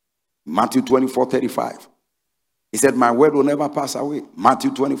 Matthew 24:35. He said, my word will never pass away.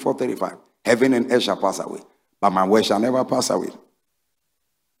 Matthew 24:35. Heaven and earth shall pass away, but my word shall never pass away.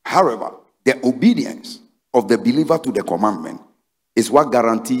 However, the obedience of the believer to the commandment is what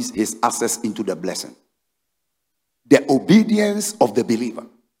guarantees his access into the blessing. The obedience of the believer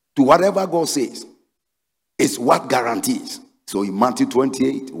to whatever God says is what guarantees. So in Matthew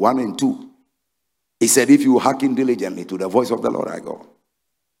 28:1 and 2, he said, if you hearken diligently to the voice of the Lord thy God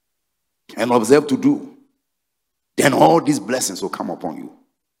and observe to do, then all these blessings will come upon you.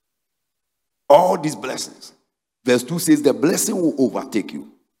 All these blessings. Verse 2 says the blessing will overtake you.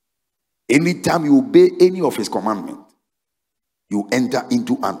 Anytime you obey any of his commandments, you enter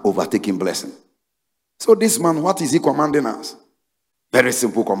into an overtaking blessing. So this man, what is he commanding us? Very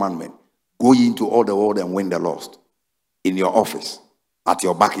simple commandment. Go into all the world and win the lost. In your office, at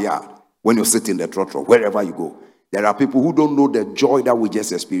your backyard, when you sit in the trotro, wherever you go. There are people who don't know the joy that we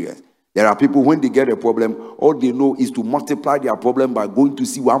just experienced. There are people, when they get a problem, all they know is to multiply their problem by going to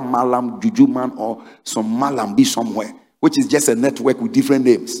see one malam, juju man, or some malam be somewhere, which is just a network with different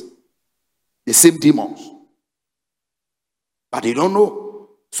names. The same demons. But they don't know.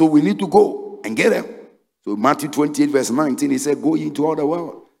 So we need to go and get them. So Matthew 28 verse 19, he said, go into all the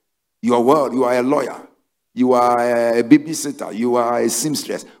world. Your world, you are a lawyer. You are a babysitter. You are a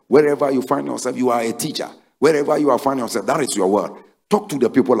seamstress. Wherever you find yourself, you are a teacher. Wherever you are finding yourself, that is your world. Talk to the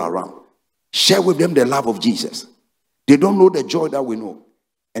people around. Share with them the love of Jesus. They don't know the joy that we know.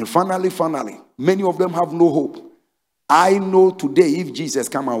 And finally, many of them have no hope. I know today if Jesus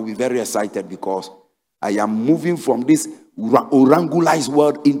comes, I will be very excited because I am moving from this orangulized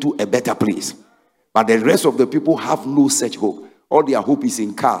world into a better place. But the rest of the people have no such hope. All their hope is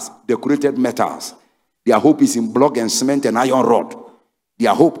in cars, decorated metals. Their hope is in block and cement and iron rod.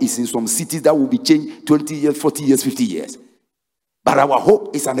 Their hope is in some cities that will be changed 20 years, 40 years, 50 years. But our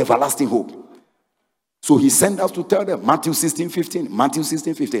hope is an everlasting hope. So he sent us to tell them, Matthew 16:15. Matthew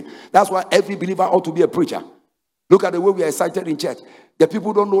 16:15. That's why every believer ought to be a preacher. Look at the way we are excited in church. The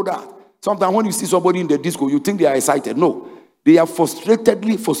people don't know that. Sometimes when you see somebody in the disco, you think they are excited. No. They are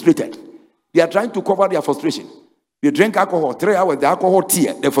frustratedly frustrated. They are trying to cover their frustration. They drink alcohol, 3 hours, the alcohol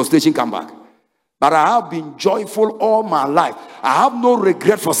tear, the frustration come back. But I have been joyful all my life. I have no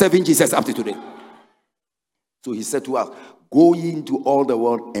regret for serving Jesus up to today. So he said to us, go into all the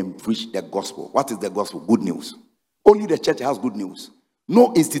world and preach the gospel. What is the gospel? Good news. Only the church has good news.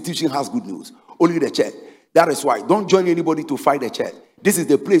 No institution has good news. Only the church. That is why don't join anybody to fight the church. This is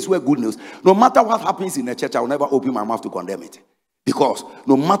the place where good news. No matter what happens in the church, I will never open my mouth to condemn it. Because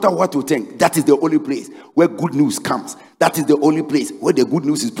no matter what you think, that is the only place where good news comes. That is the only place where the good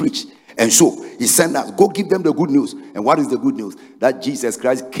news is preached. And so he sent us, go give them the good news. And what is the good news? That Jesus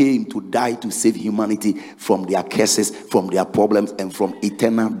Christ came to die to save humanity from their curses, from their problems, and from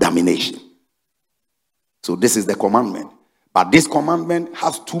eternal damnation. So this is the commandment. But this commandment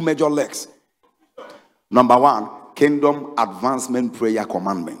has two major legs. Number one, kingdom advancement prayer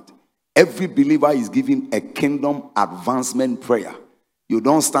commandment. Every believer is given a kingdom advancement prayer. You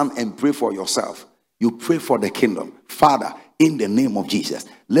don't stand and pray for yourself. You pray for the kingdom. Father, in the name of Jesus,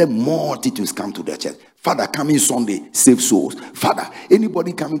 let multitudes come to the church. Father, coming Sunday, save souls. Father,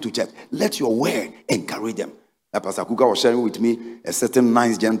 anybody coming to church, let your word encourage them. Pastor Kuka was sharing with me a certain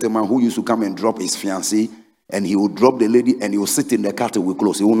nice gentleman who used to come and drop his fiancée, and he would drop the lady and he would sit in the car till we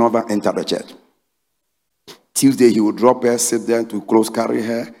close. He will never enter the church. Tuesday, he would drop her, sit there to close, carry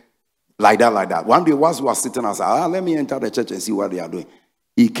her. Like that. One day, whilst we were sitting, I said, let me enter the church and see what they are doing.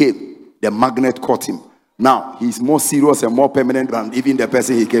 He came. The magnet caught him. Now, he's more serious and more permanent than even the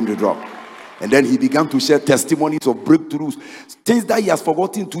person he came to drop. And then he began to share testimonies of breakthroughs. Things that he has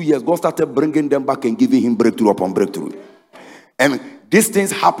forgotten 2 years, God started bringing them back and giving him breakthrough upon breakthrough. And these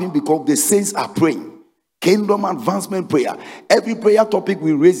things happen because the saints are praying. Kingdom advancement prayer. Every prayer topic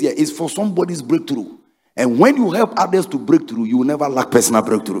we raise here is for somebody's breakthrough. And when you help others to break through, you will never lack personal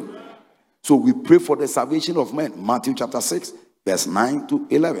breakthrough. So we pray for the salvation of men. Matthew chapter 6, verse 9 to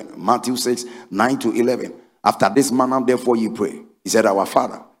 11. Matthew 6, 9 to 11. After this manner, therefore, ye pray. He said, Our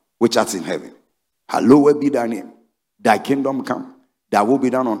Father, which art in heaven, hallowed be thy name. Thy kingdom come. Thy will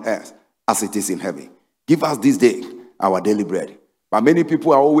be done on earth as it is in heaven. Give us this day our daily bread. But many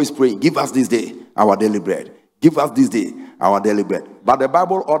people are always praying, give us this day our daily bread. Give us this day our daily bread. But the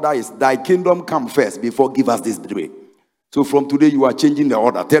Bible order is, thy kingdom come first before give us this day. So from today, you are changing the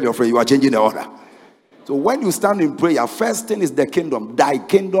order. Tell your friend, you are changing the order. So when you stand in prayer, first thing is the kingdom. Thy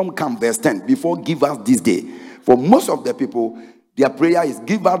kingdom come, verse 10, before give us this day. For most of the people, their prayer is,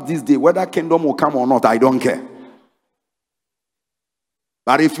 give us this day. Whether kingdom will come or not, I don't care.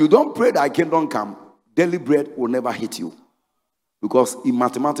 But if you don't pray thy kingdom come, daily bread will never hit you. Because in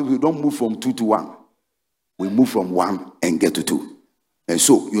mathematics, we don't move from 2 to 1. We move from 1 and get to 2. And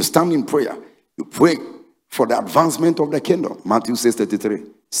so you stand in prayer. You pray for the advancement of the kingdom. Matthew 6:33.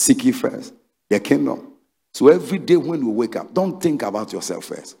 Seek ye first the kingdom. So every day when you wake up, don't think about yourself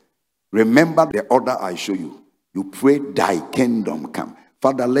first. Remember the order I show you. You pray, thy kingdom come.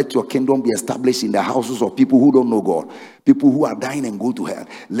 Father, let your kingdom be established in the houses of people who don't know God. People who are dying and go to hell.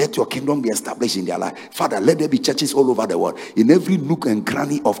 Let your kingdom be established in their life. Father, let there be churches all over the world. In every nook and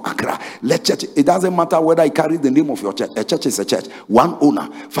cranny of Accra. Let church. It doesn't matter whether it carries the name of your church. A church is a church. One owner.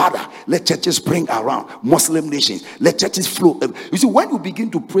 Father, let churches spring around. Muslim nations. Let churches flow. You see, when you begin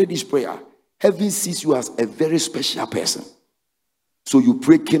to pray this prayer, heaven sees you as a very special person. So you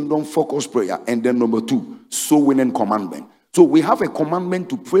pray kingdom focused prayer. And then number 2, soul winning commandment. So we have a commandment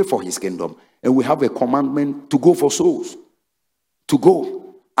to pray for his kingdom, and we have a commandment to go for souls. To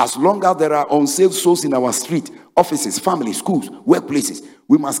go. As long as there are unsaved souls in our street, offices, families, schools, workplaces,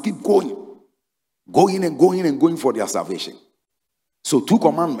 we must keep going. Going and going and going for their salvation. So 2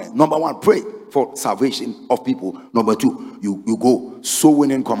 commandments. Number 1, pray for salvation of people. Number 2, you go. Soul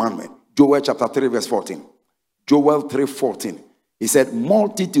winning commandment. Joel chapter 3 verse 14. Joel 3:14. He said,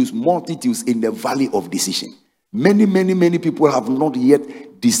 multitudes in the valley of decision. Many people have not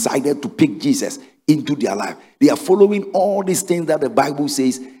yet decided to pick Jesus into their life. They are following all these things that the Bible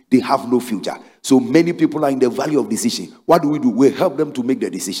says they have no future. So many people are in the valley of decision. What do? We help them to make the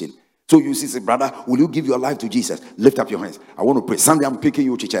decision. So you say, brother, will you give your life to Jesus? Lift up your hands. I want to pray. Sunday, I'm picking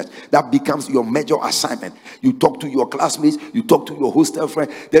you to church. That becomes your major assignment. You talk to your classmates. You talk to your hostel friend.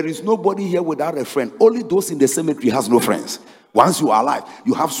 There is nobody here without a friend. Only those in the cemetery has no friends. Once you are alive,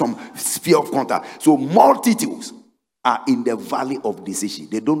 you have some sphere of contact. So multitudes are in the valley of decision.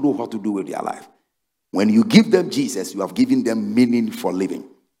 They don't know what to do with their life. When you give them Jesus, you have given them meaning for living.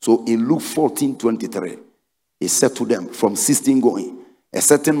 So in Luke 14:23, he said to them, from 16 going, a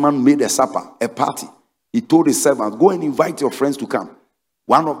certain man made a supper, a party. He told his servants, go and invite your friends to come.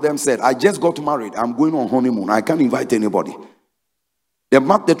 One of them said, I just got married. I'm going on honeymoon. I can't invite anybody.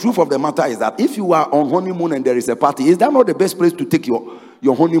 The truth of the matter is that if you are on honeymoon and there is a party, is that not the best place to take your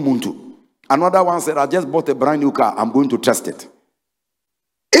honeymoon to? Another one said, I just bought a brand new car. I'm going to test it.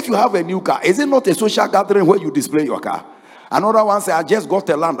 If you have a new car, is it not a social gathering where you display your car? Another one said, I just got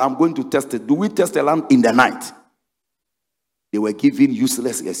a land. I'm going to test it. Do we test a land in the night? They were giving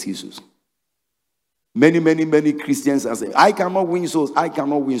useless excuses. Many Christians are saying, I cannot win souls. I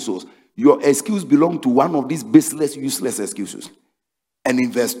cannot win souls. Your excuse belongs to one of these baseless, useless excuses. And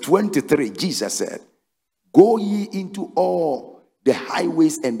in verse 23, Jesus said, go ye into all the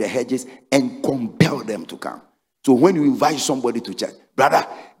highways and the hedges and compel them to come. So when you invite somebody to church, brother,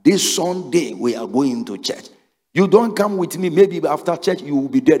 this Sunday we are going to church. You don't come with me. Maybe after church you will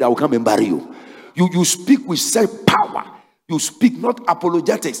be dead. I will come and bury you. You speak with self power. You speak not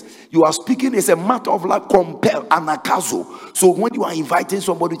apologetics. You are speaking as a matter of life, compel, anakazo. So when you are inviting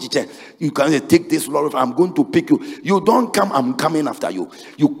somebody to church, you can say, take this, Lord, I'm going to pick you. You don't come, I'm coming after you.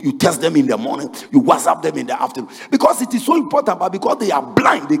 You test them in the morning, you WhatsApp them in the afternoon. Because it is so important, but because they are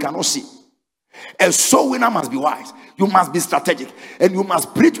blind, they cannot see. A soul winner must be wise. You must be strategic. And you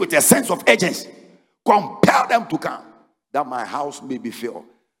must preach with a sense of urgency. Compel them to come, that my house may be filled.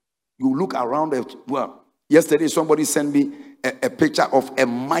 You look around it, well, yesterday, somebody sent me a picture of a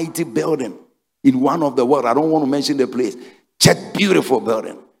mighty building in one of the world. I don't want to mention the place. Church, beautiful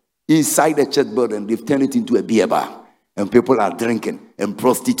building. Inside the church building, they've turned it into a beer bar. And people are drinking and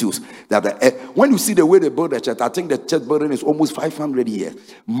prostitutes. When you see the way they build the church, I think the church building is almost 500 years.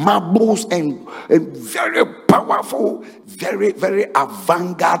 Marbles and very powerful, very, very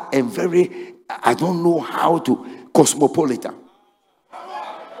avant-garde and very, I don't know how to, cosmopolitan.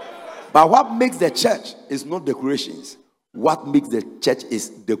 But what makes the church is not decorations. What makes the church is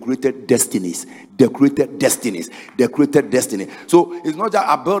decorated destinies. Decorated destinies. Decorated destiny. So it's not just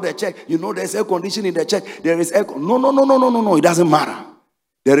about the church. You know, there's air conditioning in the church. There is air. No. It doesn't matter.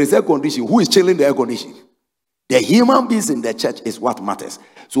 There is air conditioning. Who is chilling the air conditioning? The human beings in the church is what matters.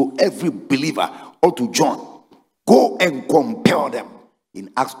 So every believer ought to join. Go and compel them. In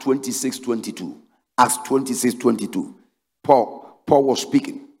Acts 26:22. Acts 26:22. Paul was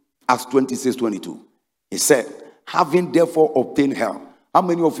speaking. Acts 26:22. He said, having therefore obtained help. How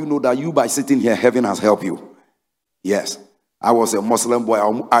many of you know that you by sitting here, heaven has helped you? Yes. I was a Muslim boy.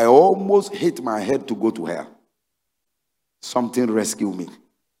 I almost hit my head to go to hell. Something rescued me.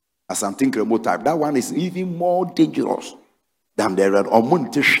 A something remote type. That one is even more dangerous than the red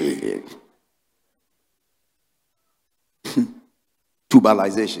omuntishe.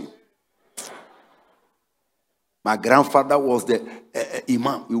 Tubalization. My grandfather was the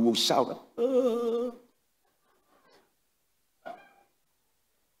imam. He will shout.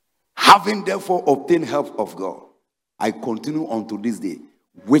 Having therefore obtained help of God, I continue unto this day,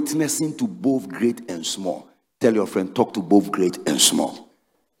 witnessing to both great and small. Tell your friend, talk to both great and small.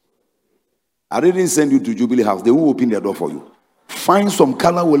 I didn't send you to Jubilee House. They will open their door for you. Find some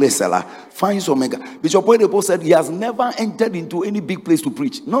color wole seller. Find some mega. Bishop Oyedepo said he has never entered into any big place to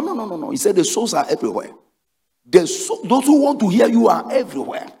preach. No. He said the souls are everywhere. Those who want to hear you are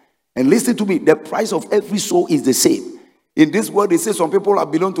everywhere. And listen to me, the price of every soul is the same. In this world, they say some people are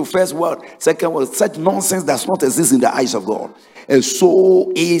belong to first world, second world. Such nonsense does not exist in the eyes of God. A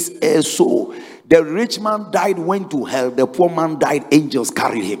soul is a soul. The rich man died, went to hell. The poor man died, angels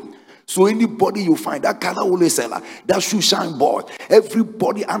carried him. So anybody you find, that Kalawole seller, that shoe shine boy,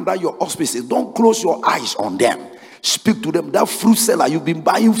 everybody under your auspices, don't close your eyes on them. Speak to them. That fruit seller, you've been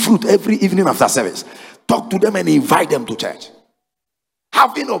buying fruit every evening after service. Talk to them and invite them to church.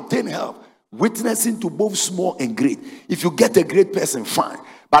 Having obtained help, witnessing to both small and great. If you get a great person, fine.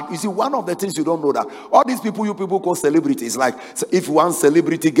 But you see, one of the things you don't know that all these people you people call celebrities, like if one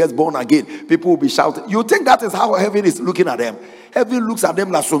celebrity gets born again, people will be shouting. You think that is how heaven is looking at them? Heaven looks at them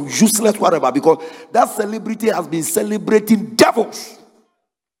like some useless whatever, because that celebrity has been celebrating devils.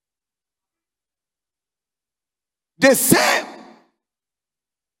 The same.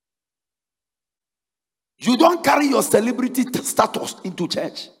 You don't carry your celebrity status into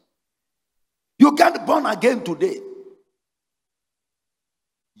church. You get born again today.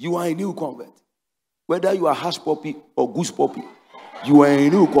 You are a new convert. Whether you are hash puppy or goose puppy, you are a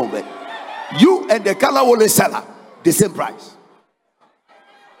new convert. You and the Kalawole seller, the same price.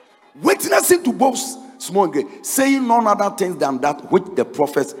 Witnessing to both small and great, saying none other things than that which the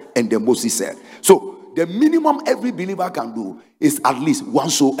prophets and the Moses said. So the minimum every believer can do is at least one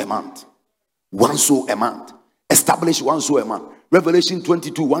soul a month. One soul a month. Establish one soul a month. Revelation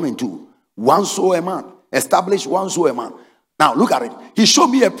 22:1-2. One soul a month. Establish one soul a month. Now look at it. He showed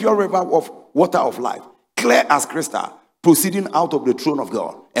me a pure river of water of life, clear as crystal, proceeding out of the throne of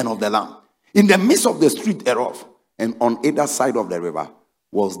God and of the Lamb. In the midst of the street thereof, and on either side of the river,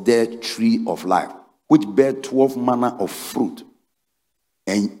 was there tree of life, which bare 12 manner of fruit,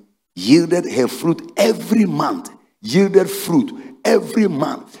 and yielded her fruit every month. Yielded fruit every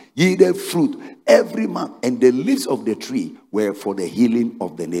month. Yielded fruit every month. And the leaves of the tree were for the healing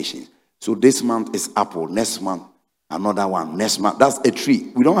of the nations. So this month is apple. Next month, another one. Next month, that's a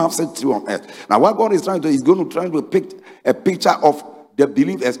tree. We don't have such tree on earth. Now, what God is trying to do, He's going to try to pick a picture of the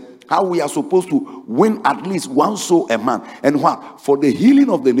believers, how we are supposed to win at least one soul a month. And what? For the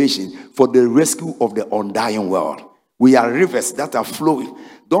healing of the nation, for the rescue of the undying world. We are rivers that are flowing.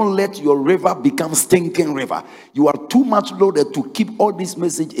 Don't let your river become stinking river. You are too much loaded to keep all this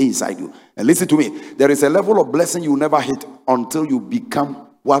message inside you. And listen to me. There is a level of blessing you never hit until you become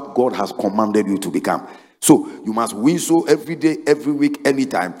what God has commanded you to become. So you must win so every day, every week,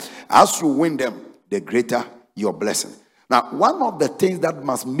 anytime. As you win them, the greater your blessing. Now, one of the things that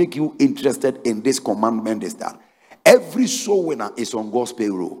must make you interested in this commandment is that every soul winner is on God's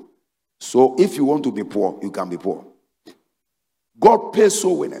payroll. So if you want to be poor, you can be poor. God pays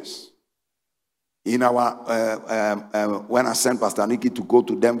soul winners. In our, when I sent Pastor Nikki to go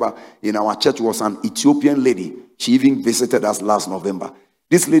to Denver, in our church was an Ethiopian lady. She even visited us last November.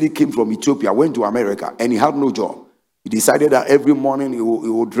 This lady came from Ethiopia, went to America, and he had no job. He decided that every morning he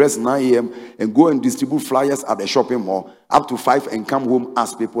will dress 9 a.m. and go and distribute flyers at the shopping mall up to 5 and come home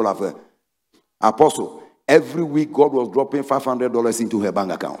as people have a apostle. Every week, God was dropping $500 into her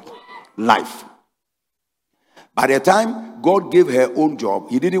bank account. Life. By the time God gave her own job,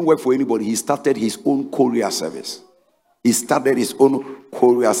 he didn't work for anybody. He started his own courier service. He started his own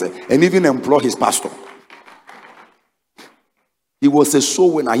courier service and even employed his pastor. He was a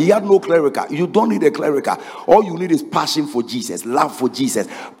soul winner. He had no clerical. You don't need a clerical. All you need is passion for Jesus, love for Jesus,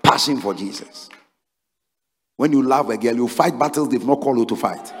 passion for Jesus. When you love a girl, you fight battles they've not called you to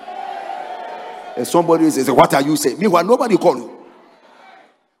fight. And somebody says, what are you saying? Meanwhile, nobody called you.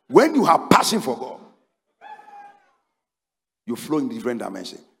 When you have passion for God, you flow in different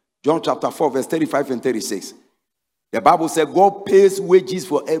dimensions. John chapter 4, verse 35 and 36. The Bible said God pays wages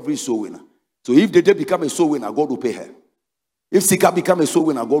for every soul winner. So if the day become a soul winner, God will pay her. If Sika become a soul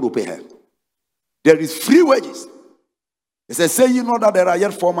winner, God will pay her. There is free wages. It says, say you know that there are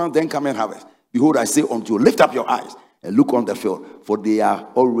yet 4 months, then come and harvest. Behold, I say unto you, lift up your eyes and look on the field, for they are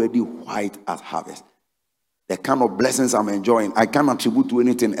already white as harvest. The kind of blessings I'm enjoying, I can't attribute to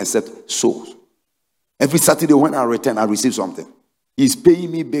anything except souls. Every Saturday when I return, I receive something. He's paying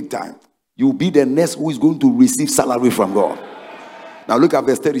me big time. You'll be the next who is going to receive salary from God. Now look at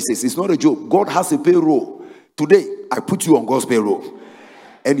verse 36. It's not a joke. God has a payroll. Today, I put you on God's payroll.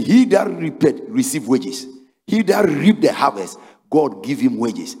 And he that reaped, receive wages. He that reap the harvest, God give him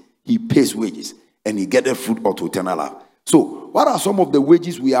wages. He pays wages. And he get the fruit unto eternal life. So, what are some of the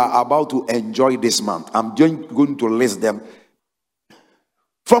wages we are about to enjoy this month? I'm going to list them.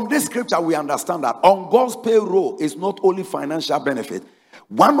 From this scripture, we understand that on God's payroll is not only financial benefit.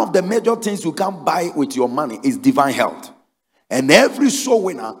 One of the major things you can buy with your money is divine health. And every soul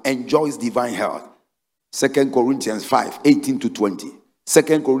winner enjoys divine health. 2 Corinthians 5, 18 to 20. 2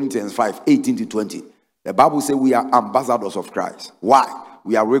 Corinthians 5, 18 to 20. The Bible says we are ambassadors of Christ. Why?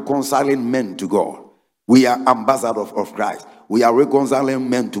 We are reconciling men to God. We are ambassadors of Christ. We are reconciling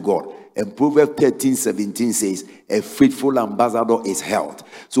men to God. And Proverbs 13, 17 says, a faithful ambassador is health.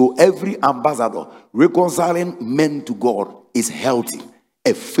 So every ambassador reconciling men to God is healthy.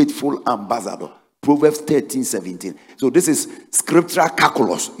 A faithful ambassador. Proverbs 13, 17. So this is scriptural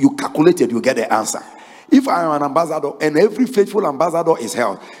calculus. You calculate it, you get the answer. If I am an ambassador and every faithful ambassador is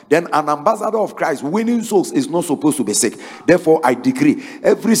health, then an ambassador of Christ winning souls is not supposed to be sick. Therefore, I decree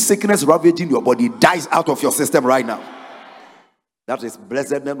every sickness ravaging your body dies out of your system right now. That is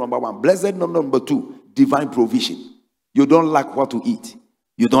blessedness number 1. Blessedness number 2, divine provision. You don't lack what to eat.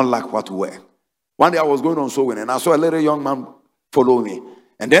 You don't lack what to wear. One day I was going on sewing and I saw a little young man follow me.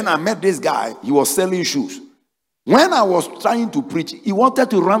 And then I met this guy. He was selling shoes. When I was trying to preach, he wanted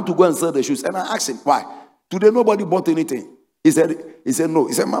to run to go and sell the shoes. And I asked him, why? Today nobody bought anything. He said no.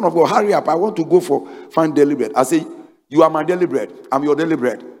 He said, man of God, hurry up. I want to go find daily bread. I said, you are my daily bread. I'm your daily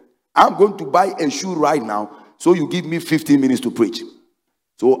bread. I'm going to buy a shoe right now. So you give me 15 minutes to preach.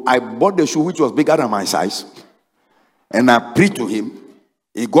 So I bought the shoe which was bigger than my size. And I preached to him.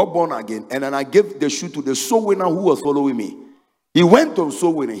 He got born again. And then I gave the shoe to the soul winner who was following me. He went on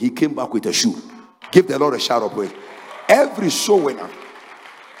soul winning. He came back with a shoe. Give the Lord a shout of praise. Every soul winner.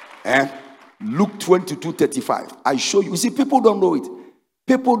 Luke 22:35. I show you. You see, people don't know it.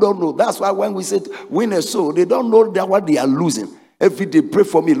 People don't know. That's why when we said win a soul, they don't know that what they are losing. Every day, pray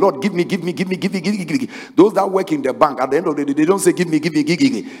for me. Lord, give me. Those that work in the bank, at the end of the day, they don't say, give me.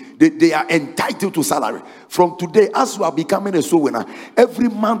 They are entitled to salary. From today, as you are becoming a soul winner, every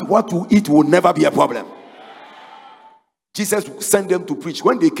month what you eat will never be a problem. Jesus sent them to preach.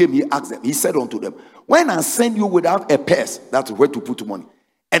 When they came, he asked them, he said unto them, when I send you without a purse, that's where to put money,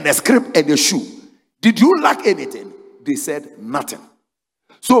 and a scrip and a shoe, did you lack anything? They said, nothing.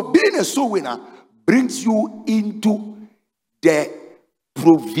 So being a soul winner brings you into the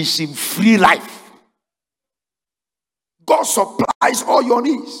provision-free life. God supplies all your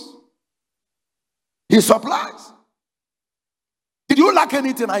needs. He supplies. Did you lack lack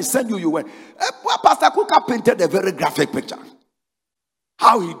anything, I send you, you went. Pastor Kuka painted a very graphic picture.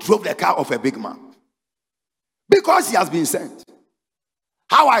 How he drove the car of a big man. Because he has been sent.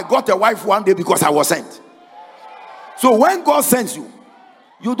 How I got a wife one day because I was sent. So when God sends you,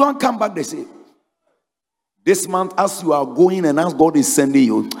 you don't come back the same. This month, as you are going and as God is sending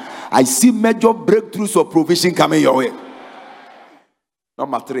you, I see major breakthroughs of provision coming your way.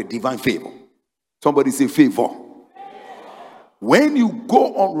 Number 3, divine favor. Somebody say favor. When you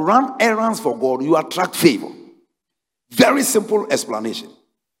go on run errands for God, you attract favor. Very simple explanation.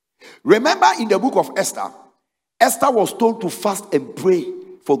 Remember in the book of Esther, Esther was told to fast and pray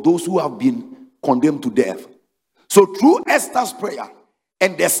for those who have been condemned to death. So through Esther's prayer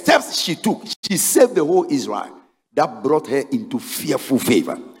and the steps she took, she saved the whole Israel. That brought her into fearful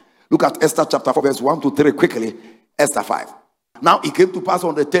favor. Look at Esther chapter 4 verse 1 to 3 quickly. Esther 5. Now it came to pass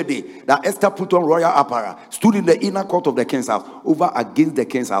on the 3rd day that Esther put on royal apparel, stood in the inner court of the king's house, over against the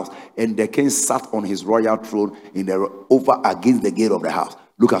king's house, and the king sat on his royal throne over against the gate of the house.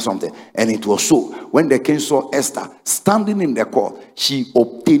 Look at something. And it was so, when the king saw Esther standing in the court, she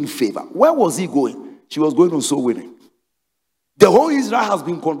obtained favor. Where was he going? She was going on soul winning. The whole Israel has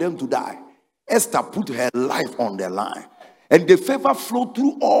been condemned to die. Esther put her life on the line. And the favor flowed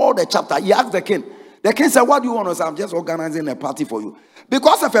through all the chapter. He asked the king. The king said, what do you want to say? I'm just organizing a party for you.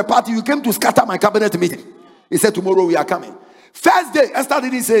 Because of a party, you came to scatter my cabinet meeting. He said, tomorrow we are coming. First day, Esther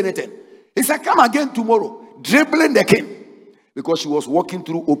didn't say anything. He said, come again tomorrow. Dribbling the king. Because she was walking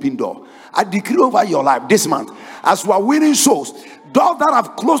through open door. I decree over your life this month, as you are winning souls, doors that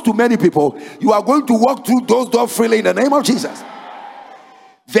have closed to many people, you are going to walk through those doors freely in the name of Jesus.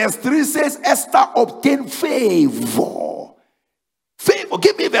 Verse 3 says, Esther obtained favor. Favor.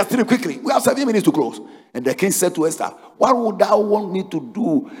 Give me verse 3 quickly. We have 7 minutes to close. And the king said to Esther, what would thou want me to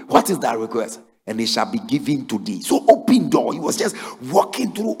do? What is thy request? And it shall be given to thee. So open door. He was just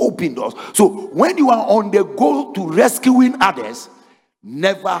walking through open doors. So when you are on the go to rescuing others,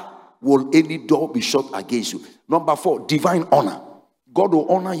 never will any door be shut against you. Number 4, divine honor. God will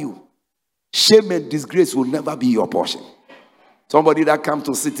honor you. Shame and disgrace will never be your portion. Somebody that comes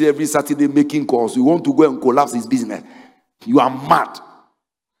to city every Saturday making calls, you want to go and collapse his business. You are mad.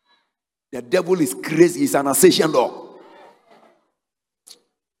 The devil is crazy. He's an Alsatian dog.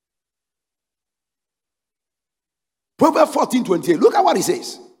 Proverbs 14:28. Look at what he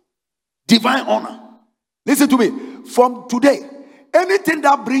says. Divine honor. Listen to me. From today, anything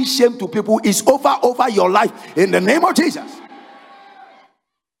that brings shame to people is over your life in the name of Jesus.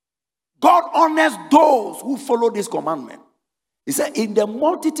 God honors those who follow this commandment. He said, in the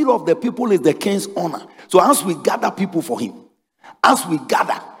multitude of the people is the king's honor. So as we gather people for him, as we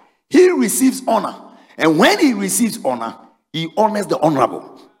gather, he receives honor. And when he receives honor, he honors the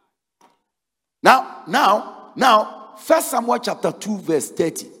honorable. Now, 1 Samuel chapter 2 verse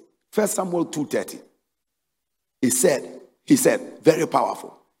 30. 1 Samuel 2:30. He said, very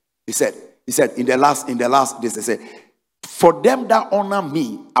powerful. He said, in the last days, he said, for them that honor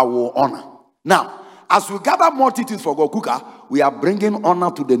me, I will honor. Now, as we gather multitudes for God, Kuka, we are bringing honor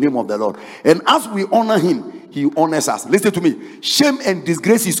to the name of the Lord. And as we honor him, he honors us. Listen to me. Shame and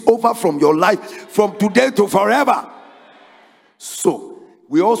disgrace is over from your life from today to forever. So,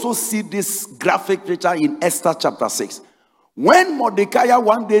 we also see this graphic picture in Esther chapter 6. When Mordecai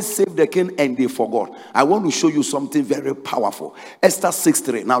one day saved the king and they forgot, I want to show you something very powerful. Esther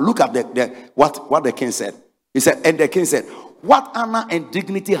 6:3. Now look at what the king said. He said, and the king said, what honor and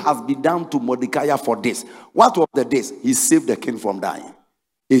dignity has been done to Mordecai for this? What was the days? He saved the king from dying.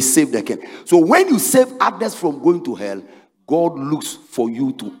 He saved the king. So when you save others from going to hell, God looks for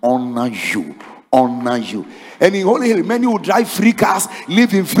you to honor you. Honor you. And in Holy Hill, many will drive free cars,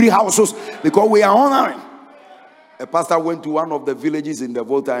 live in free houses because we are honoring. A pastor went to one of the villages in the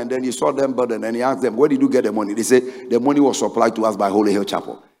Volta and then he saw them burden and he asked them, where did you get the money? They said, the money was supplied to us by Holy Hill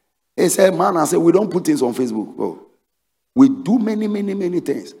Chapel. He said, man, I said, we don't put things on Facebook. Oh. We do many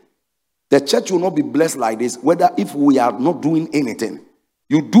things. The church will not be blessed like this, whether if we are not doing anything.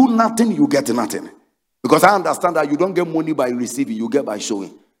 You do nothing, you get nothing. Because I understand that you don't get money by receiving, you get by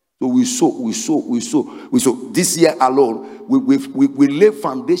showing. So we sow. This year alone, we lay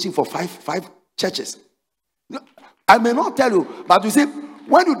foundation for five churches. I may not tell you, but you see,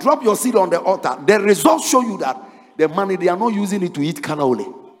 when you drop your seed on the altar, the results show you that the money, they are not using it to eat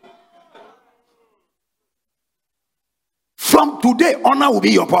cannoli. From today, honor will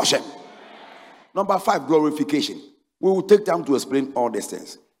be your portion. Number 5, glorification. We will take time to explain all these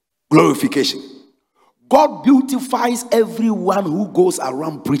things. Glorification. God beautifies everyone who goes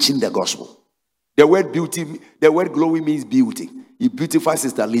around preaching the gospel. The word beauty, the word glory means beauty. He beautifies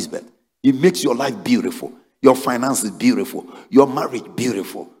Sister Elizabeth. He makes your life beautiful. Your finance is beautiful. Your marriage,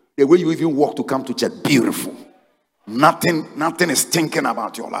 beautiful. The way you even walk to come to church, beautiful. Nothing is thinking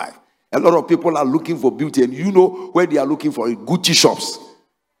about your life. A lot of people are looking for beauty, and you know where they are looking for it. Gucci shops,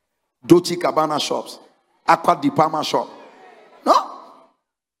 Dolce Gabbana shops, Aqua di Parma shop. No.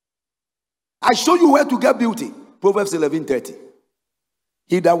 I show you where to get beauty. Proverbs 11:30.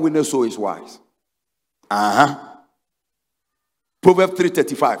 He that winneth so is wise. Proverbs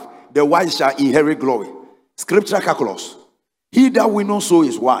 3:35. The wise shall inherit glory. Scripture calculus. He that winneth so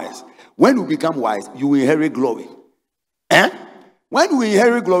is wise. When you become wise, you inherit glory. When you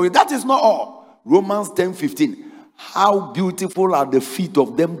inherit glory, that is not all. Romans 10:15. How beautiful are the feet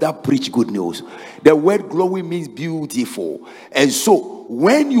of them that preach good news. The word glory means beautiful. And so,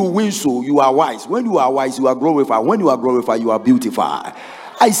 when you win so, you are wise. When you are wise, you are glorified. When you are glorified, you are beautified.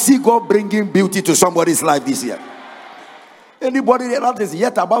 I see God bringing beauty to somebody's life this year. Anybody that is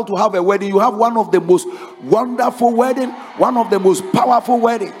yet about to have a wedding, you have one of the most wonderful weddings, one of the most powerful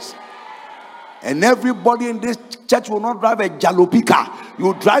weddings. And everybody in this church will not drive a jalopy car.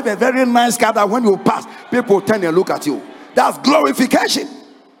 You drive a very nice car that when you pass, people turn and look at you. That's glorification.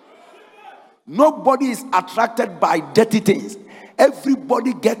 Nobody is attracted by dirty things.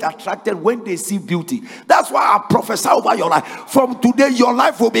 Everybody get attracted when they see beauty. That's why I prophesy over your life. From today, your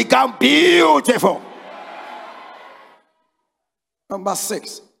life will become beautiful. Number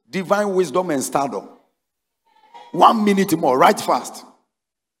 6, divine wisdom and stardom. 1 minute more, right fast.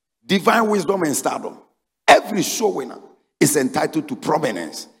 Divine wisdom and stardom. Every soul winner is entitled to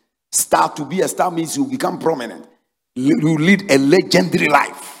prominence. To be a star means you become prominent. You lead a legendary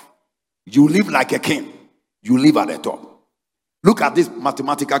life. You live like a king. You live at the top. Look at this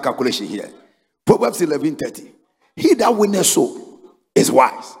mathematical calculation here. Proverbs 11:30. He that winneth so is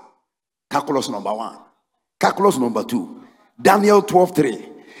wise. Calculus number 1. Calculus number 2. Daniel 12:3.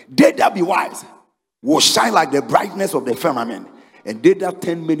 They that be wise will shine like the brightness of the firmament, and they that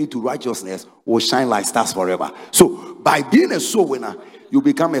turn many to righteousness will shine like stars forever. So, by being a soul winner, you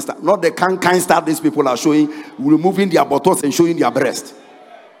become a star. Not the kind star these people are showing, removing their buttocks and showing their breast.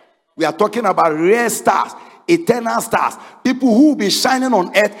 We are talking about rare stars, eternal stars, people who will be shining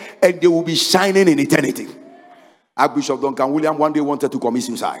on earth and they will be shining in eternity. Archbishop Duncan Williams one day wanted to commit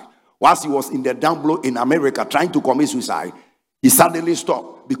suicide. Whilst he was in the down below in America trying to commit suicide, he suddenly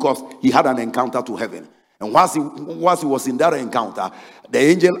stopped because he had an encounter to heaven. And whilst he was in that encounter, the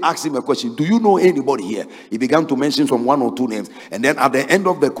angel asked him a question. Do you know anybody here? He began to mention some 1 or 2 names. And then at the end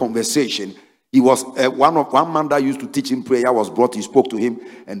of the conversation, he was one man that used to teach him prayer was brought. He spoke to him,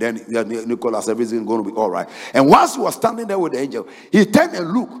 and then Nicholas, everything going to be all right. And whilst he was standing there with the angel, he turned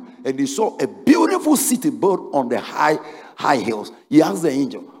and looked, and he saw a beautiful city built on the high hills. He asked the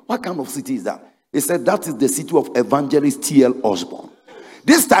angel, "What kind of city is that?" He said, "That is the city of evangelist T.L. Osborne."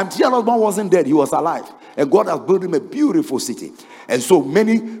 This time, T.L. Osborne wasn't dead. He was alive. And God has built him a beautiful city. And so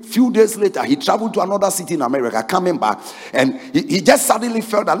few days later, he traveled to another city in America, coming back. And he just suddenly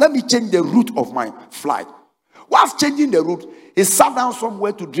felt that, let me change the route of my flight. Whilst changing the route, he sat down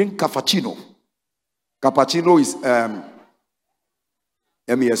somewhere to drink cappuccino. Cappuccino is,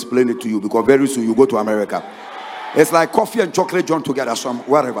 let me explain it to you, because very soon you go to America. It's like coffee and chocolate joined together,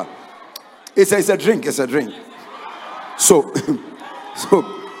 wherever. It's a drink, it's a drink. So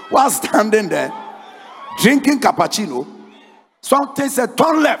while standing there, drinking cappuccino, something said,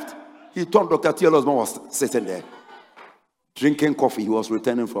 turn left. He turned. Dr. T.L. Osborne was sitting there, drinking coffee. He was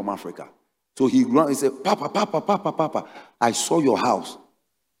returning from Africa. So he ran and said, Papa, I saw your house.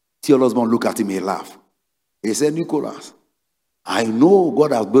 T.L. Osborne looked at him and laughed. He said, Nicholas, I know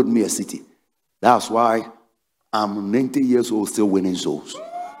God has built me a city. That's why I'm 90 years old still winning souls.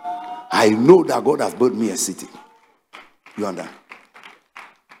 I know that God has built me a city. You understand?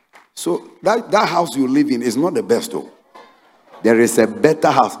 So that house you live in is not the best though. There is a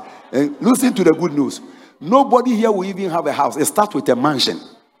better house. And listen to the good news. Nobody here will even have a house. It starts with a mansion.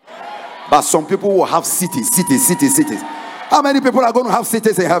 But some people will have cities. How many people are going to have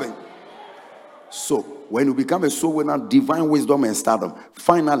cities in heaven? So when you become a soul winner, divine wisdom and stardom.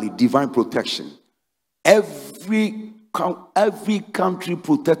 Finally, divine protection. Every country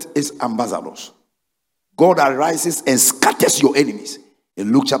protects its ambassadors. God arises and scatters your enemies.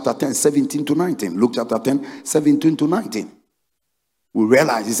 In Luke chapter 10, 17 to 19. Luke chapter 10, 17 to 19. We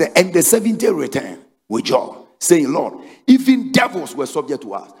realize, he said, and the 70th returned with joy, saying, Lord, even devils were subject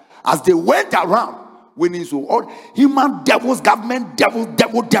to us. As they went around winning so all human devils, government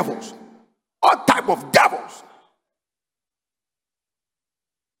devils, all type of devils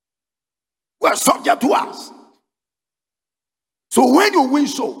were subject to us. So when you win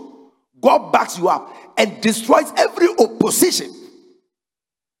so, God backs you up and destroys every opposition.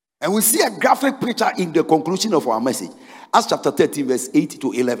 And we see a graphic picture in the conclusion of our message. Acts chapter 13, verse 8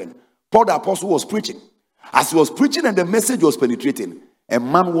 to 11. Paul the apostle was preaching. As he was preaching and the message was penetrating, a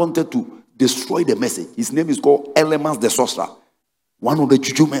man wanted to destroy the message. His name is called Elements the Sorcerer. One of the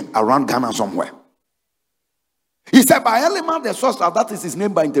juju men around Ghana somewhere. He said, by Elements the Sorcerer, that is his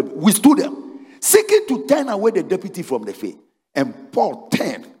name by interview, we stood there, seeking to turn away the deputy from the faith. And Paul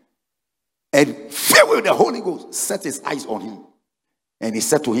turned and filled with the Holy Ghost, set his eyes on him. And he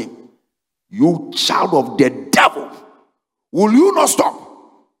said to him, you child of the devil, will you not stop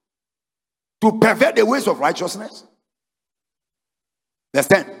to pervert the ways of righteousness? Verse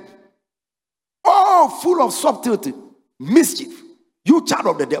 10. Oh, full of subtlety, mischief, you child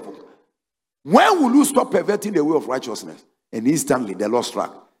of the devil. When will you stop perverting the way of righteousness? And instantly the Lord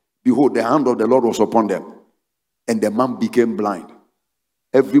struck. Behold, the hand of the Lord was upon them. And the man became blind.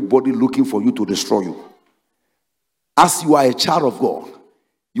 Everybody looking for you to destroy you. As you are a child of God,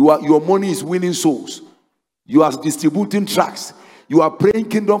 your money is winning souls. You are distributing tracts. You are praying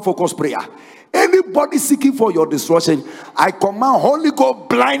kingdom focused prayer. Anybody seeking for your destruction, I command Holy Ghost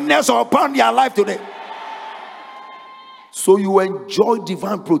blindness upon their life today. So you enjoy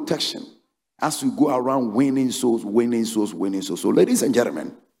divine protection as you go around winning souls, winning souls, winning souls. So ladies and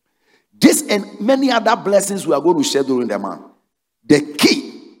gentlemen, this and many other blessings we are going to share during the month. The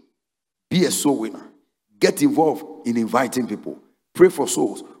key, be a soul winner. Get involved in inviting people. Pray for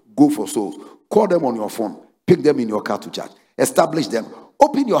souls. Go for souls. Call them on your phone. Pick them in your car to church. Establish them.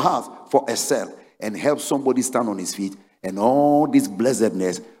 Open your heart for a cell and help somebody stand on his feet. And all this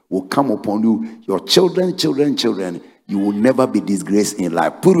blessedness will come upon you. Your children. You will never be disgraced in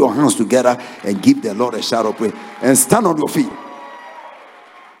life. Put your hands together and give the Lord a shout of praise. And stand on your feet.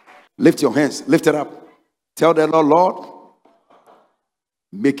 Lift your hands. Lift it up. Tell the Lord, Lord,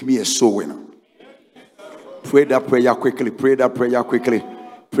 make me a soul winner. Pray that prayer quickly. Pray that prayer quickly.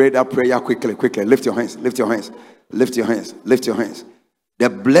 Pray that prayer quickly. Quickly. Lift your hands. Lift your hands. Lift your hands. Lift your hands. The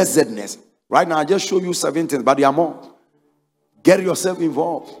blessedness. Right now, I just show you 7 things, but there are more. Get yourself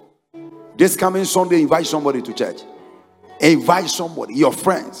involved. This coming Sunday, invite somebody to church. Invite somebody, your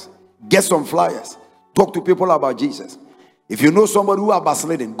friends. Get some flyers. Talk to people about Jesus. If you know somebody who are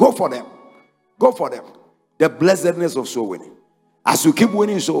backsliding, go for them. Go for them. The blessedness of soul winning. As you keep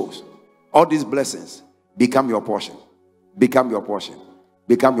winning souls, all these blessings become your portion. Become your portion.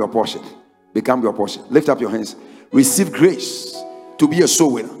 Become your portion. Become your portion. Lift up your hands. Receive grace to be a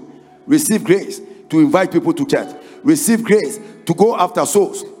soul winner. Receive grace to invite people to church. Receive grace to go after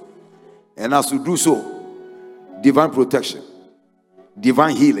souls. And as you do so, divine protection,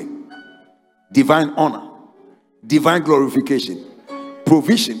 divine healing, divine honor, divine glorification,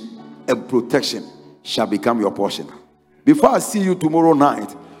 provision, and protection shall become your portion. Before I see you tomorrow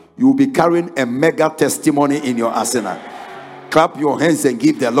night, you will be carrying a mega testimony in your arsenal. Clap your hands and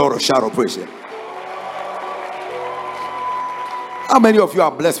give the Lord a shout of praise. How many of you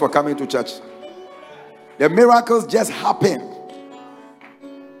are blessed for coming to church? The miracles just happen.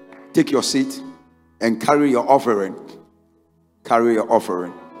 Take your seat and carry your offering. Carry your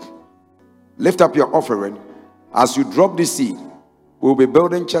offering. Lift up your offering. As you drop this seed, we'll be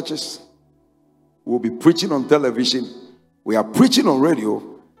building churches. We'll be preaching on television. We are preaching on radio.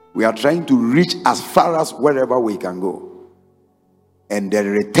 We are trying to reach as far as wherever we can go. And the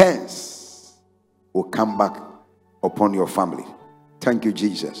returns will come back upon your family. Thank you,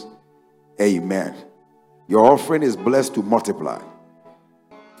 Jesus. Amen. Your offering is blessed to multiply.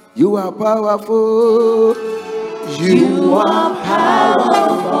 You are powerful. You are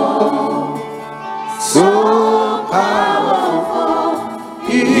powerful. So powerful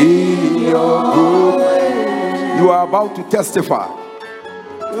in your way. You are about to testify.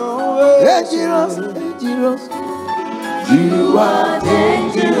 Dangerous. You are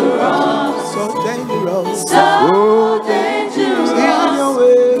dangerous. So dangerous. So dangerous.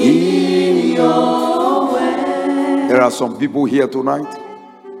 In your way. There are some people here tonight.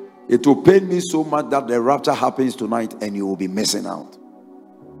 It will pain me so much that the rapture happens tonight and you will be missing out.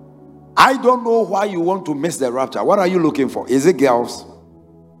 I don't know why you want to miss the rapture. What are you looking for? Is it girls?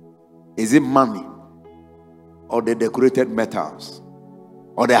 Is it money? Or the decorated metals?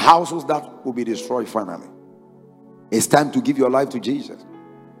 Or the houses that will be destroyed finally? It's time to give your life to Jesus.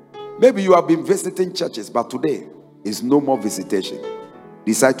 Maybe you have been visiting churches, but today is no more visitation.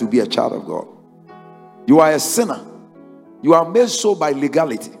 Decide to be a child of God. You are a sinner. You are made so by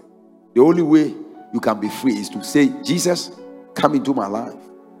legality. The only way you can be free is to say, Jesus, come into my life.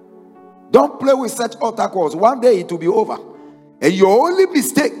 Don't play with such altar calls. One day it will be over. And your only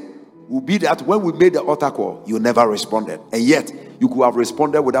mistake will be that when we made the altar call, you never responded. And yet, you could have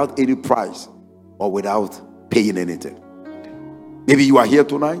responded without any price or without paying anything. Maybe you are here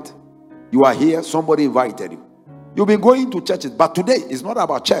tonight. You are here. Somebody invited you. You've been going to churches, but today is not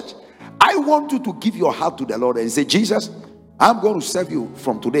about church. I want you to give your heart to the Lord and say, Jesus, I'm going to serve you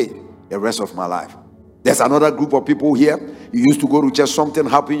from today, the rest of my life. There's another group of people here. You used to go to church, something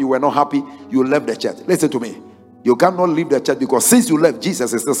happened, you were not happy, you left the church. Listen to me. You cannot leave the church because since you left,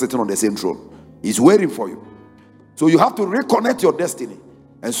 Jesus is still sitting on the same throne. He's waiting for you. So you have to reconnect your destiny.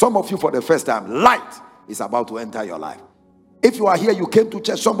 And some of you, for the first time, light is about to enter your life. If you are here, you came to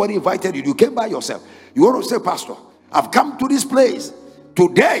church, somebody invited you, you came by yourself. You want to say, Pastor, I've come to this place.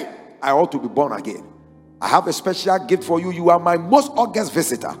 Today, I ought to be born again. I have a special gift for you. You are my most august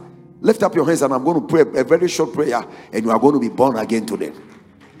visitor. Lift up your hands and I'm going to pray a very short prayer and you are going to be born again today.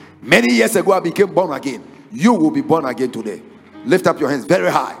 Many years ago, I became born again. You will be born again today. Lift up your hands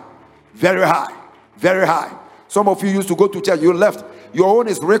very high, very high, very high. Some of you used to go to church, you left. Your own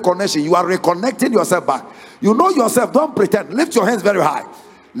is reconnection. You are reconnecting yourself back. You know yourself. Don't pretend. Lift your hands very high.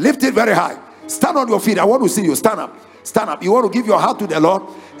 Lift it very high. Stand on your feet. I want to see you. Stand up. Stand up. You want to give your heart to the Lord,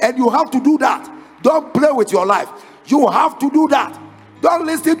 and you have to do that. Don't play with your life. You have to do that. Don't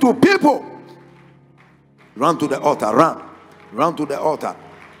listen to people. Run to the altar. Run. Run to the altar.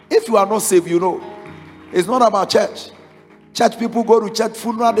 If you are not saved, you know. It's not about church. Church people go to church.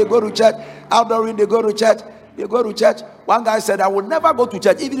 Funeral, they go to church. Outdooring, they go to church. They go to church. One guy said, I will never go to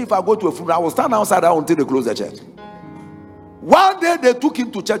church. Even if I go to a funeral, I will stand outside until they close the church. One day they took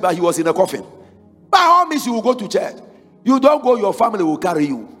him to church, but he was in a coffin. By all means, you will go to church. You don't go, your family will carry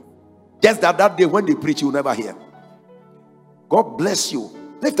you. Just that day when they preach, you will never hear. God bless you.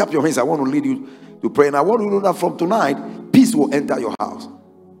 Lift up your hands. I want to lead you to pray. And I want you to know that from tonight, peace will enter your house.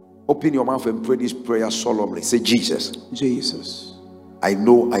 Open your mouth and pray this prayer solemnly. Say, Jesus. Jesus. I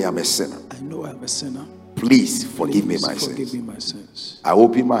know I am a sinner. I know I am a sinner. Please forgive me my sins. I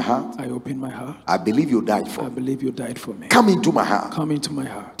open my heart. I open my heart. I believe you died for me. I believe you died for me. Come into my heart. Come into my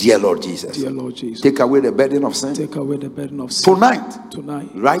heart. Dear Lord Jesus. Dear Lord Jesus. Take away the burden of sin. Take away the burden of sin.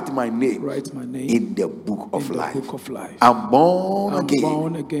 Tonight. Write my name. Write my name in the book of life. Book of life. I'm born again.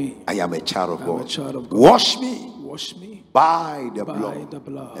 Born again. I am a child of God. A child of God. Wash me. Wash me. By the blood.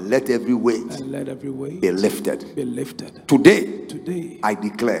 And let every weight be lifted. Today I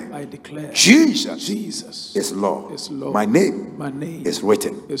declare Jesus is Lord. My name is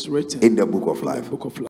written in the book of life.